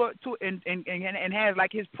goes and has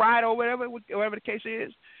like his pride or whatever the case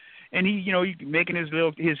is, and he making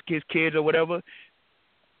his kids or whatever.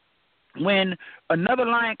 When another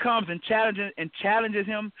lion comes and challenges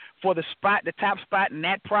him for the top spot in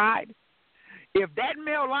that pride, if that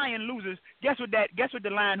male lion loses, guess what the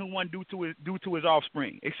lion who won do to his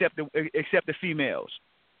offspring, except the females.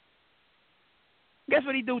 Guess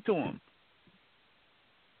what he do to him?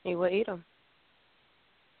 He will eat them.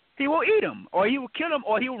 He will eat them, or he will kill them,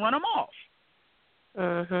 or he will run them off.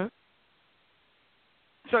 Mhm.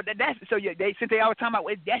 So since they always talking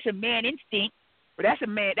about that's a man instinct. But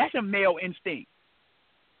that's a male instinct.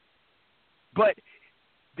 But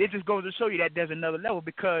this just goes to show you that there's another level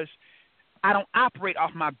because I don't operate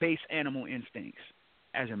off my base animal instincts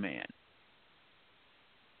as a man.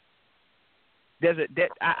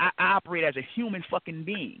 I operate as a human fucking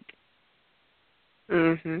being.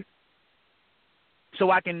 Mhm.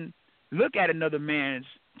 So I can look at another man's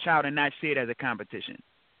child and not see it as a competition.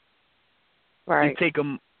 Right. And take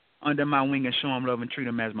them under my wing and show them love and treat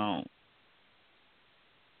them as my own.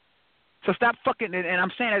 So stop fucking, and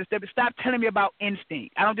I'm saying that, stop telling me about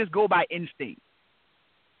instinct. I don't just go by instinct.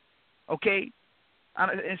 Okay?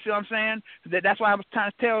 And see what I'm saying? That's why I was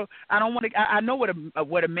trying to tell, I know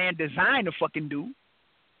what a man designed to fucking do.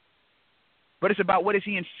 But it's about what is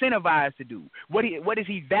he incentivized to do? What is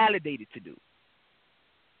he validated to do?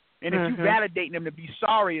 And if you validating him to be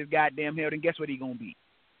sorry as goddamn hell, then guess what he gonna be?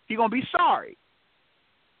 He gonna be sorry.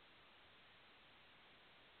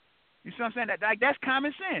 You see what I'm saying? That's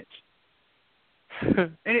common sense.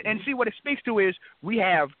 and see what it speaks to is we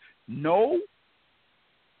have no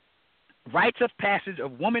rites of passage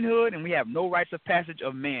of womanhood and we have no rites of passage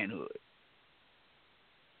of manhood.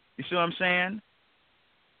 You see what I'm saying?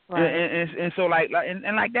 Right. And so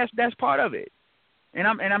that's part of it. And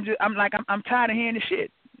I'm tired of hearing the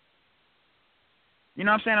shit. You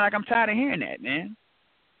know what I'm saying? Like I'm tired of hearing that, man.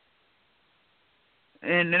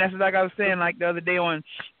 And that's like I was saying like the other day on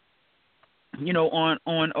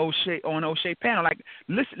O'Shea panel, like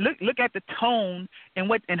look at the tone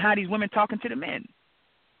and how these women talking to the men.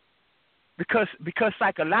 Because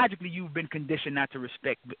psychologically you've been conditioned not to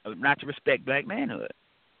respect black manhood.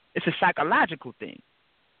 It's a psychological thing.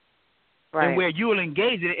 Right. And where you'll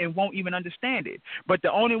engage it and won't even understand it. But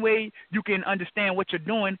the only way you can understand what you're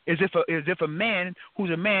doing is if a man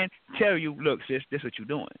who's a man tell you, look, sis, this is what you're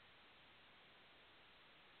doing.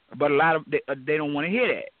 But a lot of they don't want to hear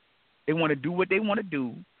that. They want to do what they want to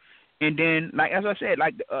do, and then, like as I said,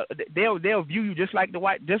 like they'll view you just like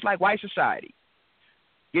white society.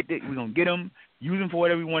 We're gonna get them, use them for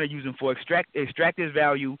whatever we want to use them for, extract his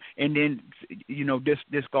value, and then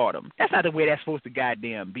discard them. That's not the way that's supposed to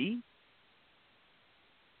goddamn be.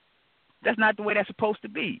 That's not the way that's supposed to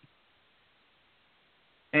be.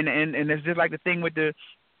 And it's just like the thing with the,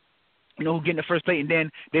 who get in the first plate, and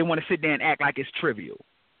then they want to sit there and act like it's trivial.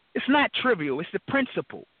 It's not trivial. It's the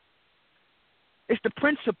principle. It's the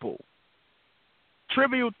principle.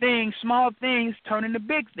 Trivial things, small things turn into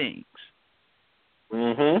big things.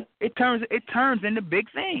 Mhm. It turns into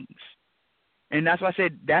big things. And that's why I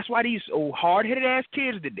said that's why these hard-headed ass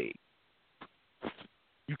kids today.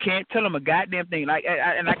 You can't tell them a goddamn thing.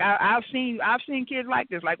 I've seen kids like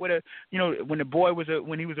this, like with when the boy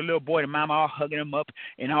when he was a little boy, the mama all hugging him up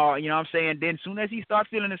and all, you know what I'm saying. Then as soon as he starts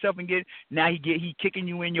feeling himself and he kicking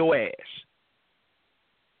you in your ass.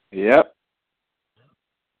 Yep.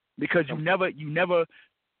 Because you never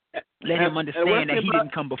let him understand that he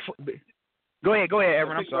didn't come before. Go ahead,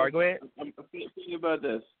 Evan. I'm sorry. Go ahead. I'm thinking about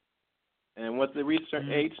this, and once they reach a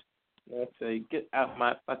certain age, I say, "Get out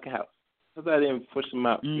my fucking house." Because I didn't push them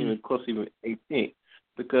out even close to even 18,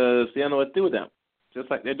 because they don't know what to do with them, just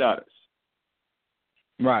like their daughters.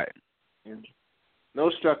 Right. And no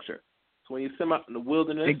structure. So when you send them out in the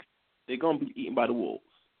wilderness, they're gonna be eaten by the wolves.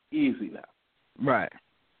 Easy now. Right.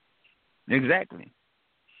 Exactly.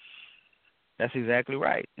 That's exactly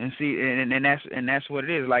right. And see, and that's what it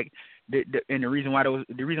is. Like, and the reason why those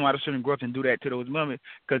children grow up and do that to those women,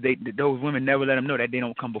 because those women never let them know that they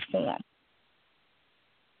don't come before them.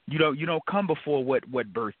 You don't come before what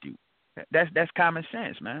birthed you. That's common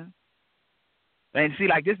sense, man. And see,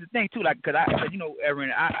 like, this is the thing too. Like, because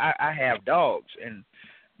Erin, I have dogs, and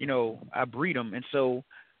I breed them, and so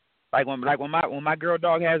when my girl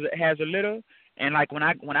dog has a litter, and like when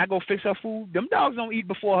I go fix her food, them dogs don't eat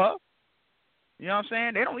before her. You know what I'm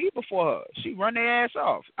saying? They don't eat before her. She run their ass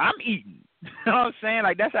off. I'm eating. You know what I'm saying?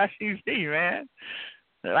 Like, that's how she see, man.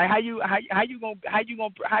 Like, how you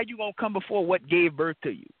gonna come before what gave birth to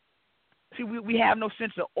you? See, we have no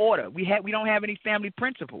sense of order. We don't have any family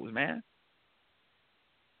principles, man.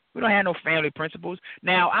 We don't have no family principles.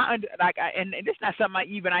 Now, and this is not something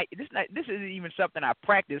this isn't even something I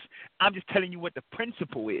practice. I'm just telling you what the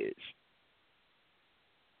principle is.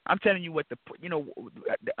 I'm telling you what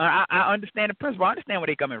I understand the principle. I understand where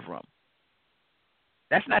they're coming from.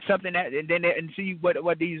 That's not something that, and see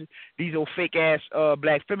what these old fake ass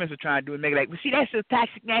black feminists are trying to do and make it like, well, see, that's a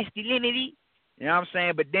toxic masculinity. You know what I'm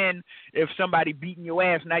saying? But then if somebody beating your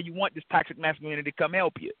ass, now you want this toxic masculinity to come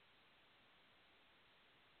help you.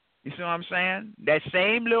 You see what I'm saying? That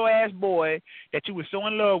same little ass boy that you were so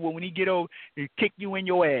in love with, when he get over, he kick you in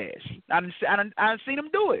your ass. I done seen him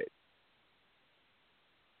do it.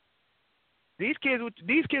 These kids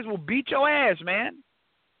will beat your ass, man.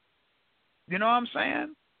 You know what I'm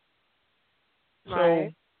saying?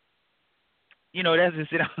 Right. So, that's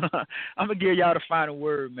just it. I'm gonna give y'all the final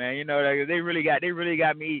word, man. Like, they really got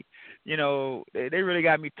me. They really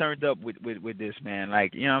got me turned up with this, man.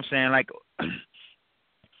 Like, you know what I'm saying? Like,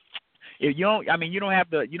 if you don't, you don't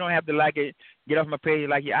have to like it. Get off my page.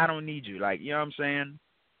 Like, I don't need you. Like, you know what I'm saying?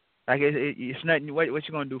 Like, it's nothing. What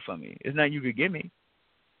you gonna do for me? It's nothing you could give me.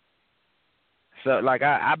 So, like,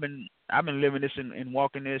 I've been living this and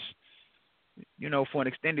walking this, for an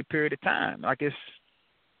extended period of time. Like,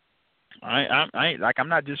 I ain't like, I'm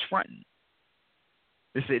not just fronting.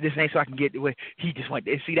 This ain't so I can get the way he just want.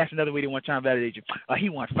 See, that's another way they want to try and validate you. He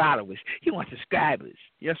wants followers. He wants subscribers.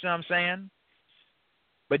 You know what I'm saying?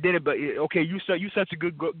 But okay, you such a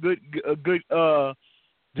good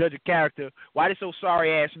judge of character. Why this so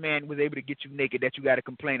sorry ass man was able to get you naked that you got to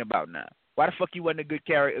complain about now? Why the fuck you wasn't a good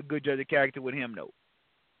judge of character with him though?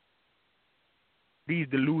 These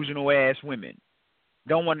delusional ass women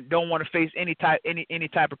don't want to face any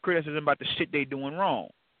type of criticism about the shit they doing wrong.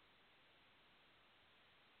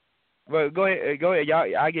 But go ahead, y'all.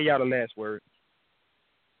 I'll give y'all the last word.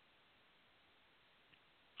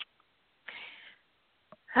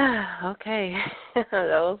 Okay, that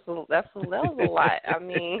was a lot. I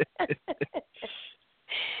mean,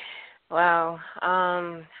 wow.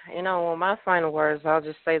 Well, my final words, I'll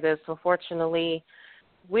just say this. Unfortunately,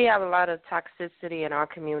 we have a lot of toxicity in our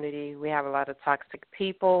community. We have a lot of toxic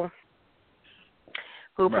people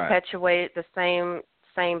who perpetuate the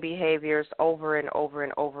same behaviors over and over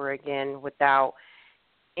and over again without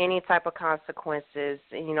any type of consequences,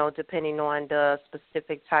 depending on the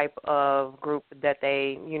specific type of group that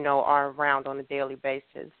they, are around on a daily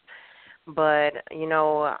basis. But,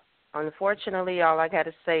 unfortunately, all I got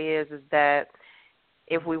to say is that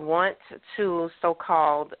if we want to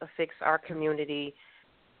so-called fix our community,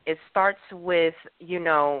 it starts with,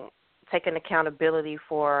 taking accountability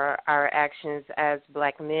for our actions as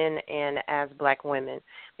black men and as black women,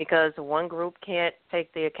 because one group can't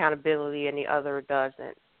take the accountability and the other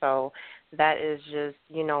doesn't. So that is just,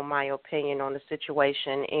 my opinion on the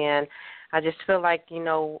situation. And I just feel like,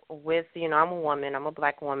 with, I'm a woman, I'm a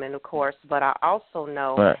black woman, of course, but I also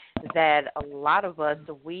know that a lot of us,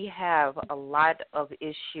 we have a lot of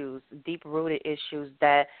issues, deep-rooted issues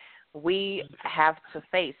that we have to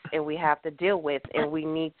face and we have to deal with, and we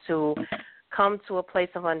need to come to a place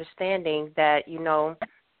of understanding that,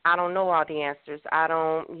 I don't know all the answers. I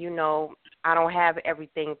don't have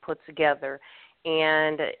everything put together.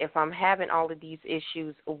 And if I'm having all of these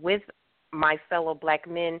issues with my fellow black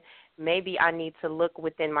men, maybe I need to look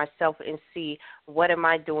within myself and see what am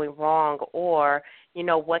I doing wrong, or,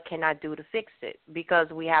 what can I do to fix it? Because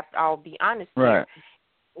we have to all be honest here.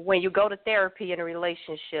 When you go to therapy in a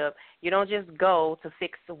relationship, you don't just go to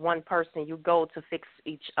fix one person. You go to fix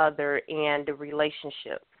each other and the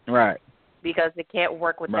relationship. Right. Because it can't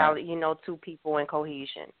work without, two people in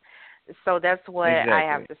cohesion. So that's what I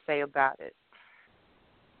have to say about it.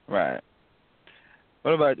 Right.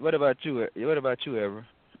 What about you? What about you, Ever?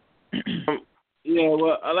 Yeah,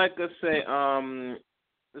 well, I like to say,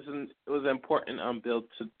 it was an important bill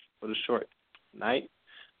for the short night.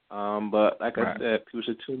 But like I said, people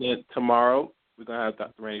should tune in tomorrow. We're gonna have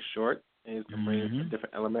Dr. Randy Short, and he's gonna bring a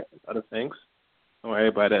different element and other things. So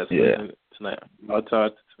everybody that's listening tonight, I'll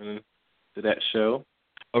talk to tune in to that show.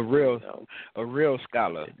 A real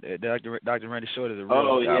scholar. Dr. Randy Short is a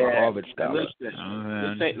real scholar, Harvard scholar.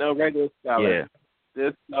 Listen, this ain't no regular scholar. Yeah.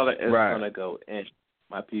 This scholar is gonna go in,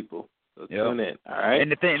 my people. So tune in, all right?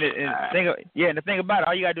 And the thing about it,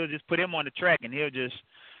 all you gotta do is just put him on the track, and he'll just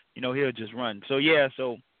run. So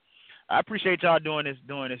so I appreciate y'all doing this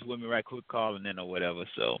with me right quick, calling in or whatever.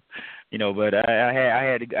 So, but I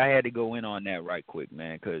had to go in on that right quick,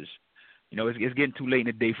 man, because it's getting too late in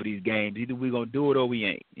the day for these games. Either we gonna do it or we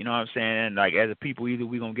ain't. You know what I'm saying? Like, as a people, either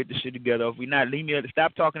we gonna get this shit together. If we not,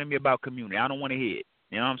 stop talking to me about community. I don't want to hear it.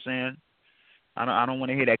 You know what I'm saying? I don't want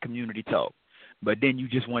to hear that community talk. But then you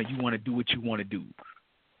want to do what you want to do.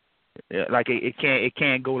 Like, it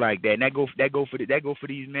can't go like that. And that go for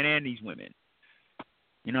these men and these women.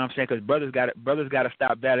 You know what I'm saying? Because brothers got to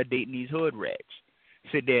stop validating these hood rats.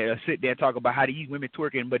 Sit there and talk about how these women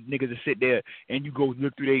twerking, but niggas will sit there and you go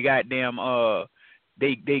look through their goddamn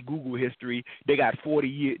they Google history. They got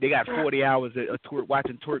 40 hours of twerk,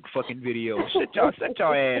 watching twerk fucking videos. Shut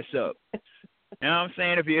y'all ass up. You know what I'm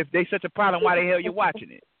saying? If they such a problem, why the hell you watching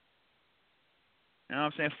it? You know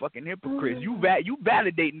what I'm saying? Fucking hypocrites. You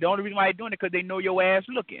validating. The only reason why they're doing it because they know your ass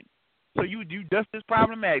looking. So you just as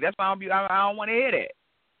problematic. That's why I don't want to hear that.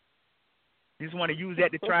 You just want to use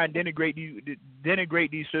that to try and denigrate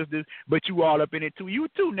these sisters, but you all up in it too. You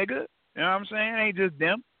too, nigga. You know what I'm saying? It ain't just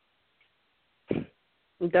them.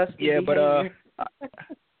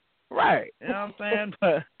 Right. You know what I'm saying?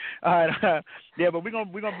 But all right, but we're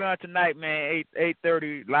gonna be on tonight, man.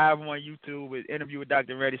 8:30 live on YouTube with interview with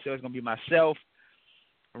Dr. Reddy. So it's gonna be myself,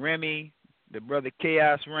 Remy, the brother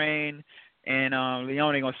Chaos Rain, and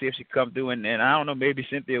Leonie gonna see if she come through, and I don't know, maybe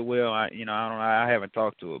Cynthia will. I don't know. I haven't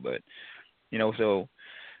talked to her, but so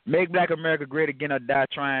make Black America great again or die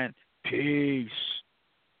trying. Peace.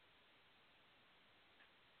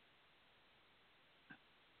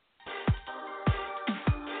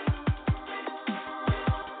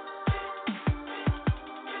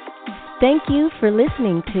 Thank you for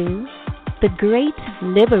listening to The Great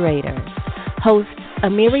Liberator, hosts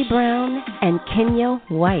Amiri Brown and Kenya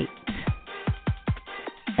White.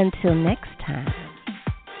 Until next time.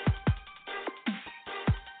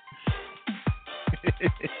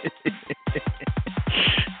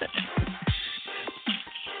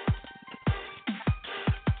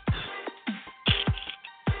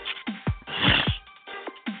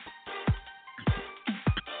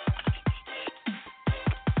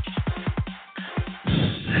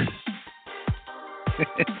 Ha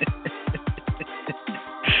ha ha.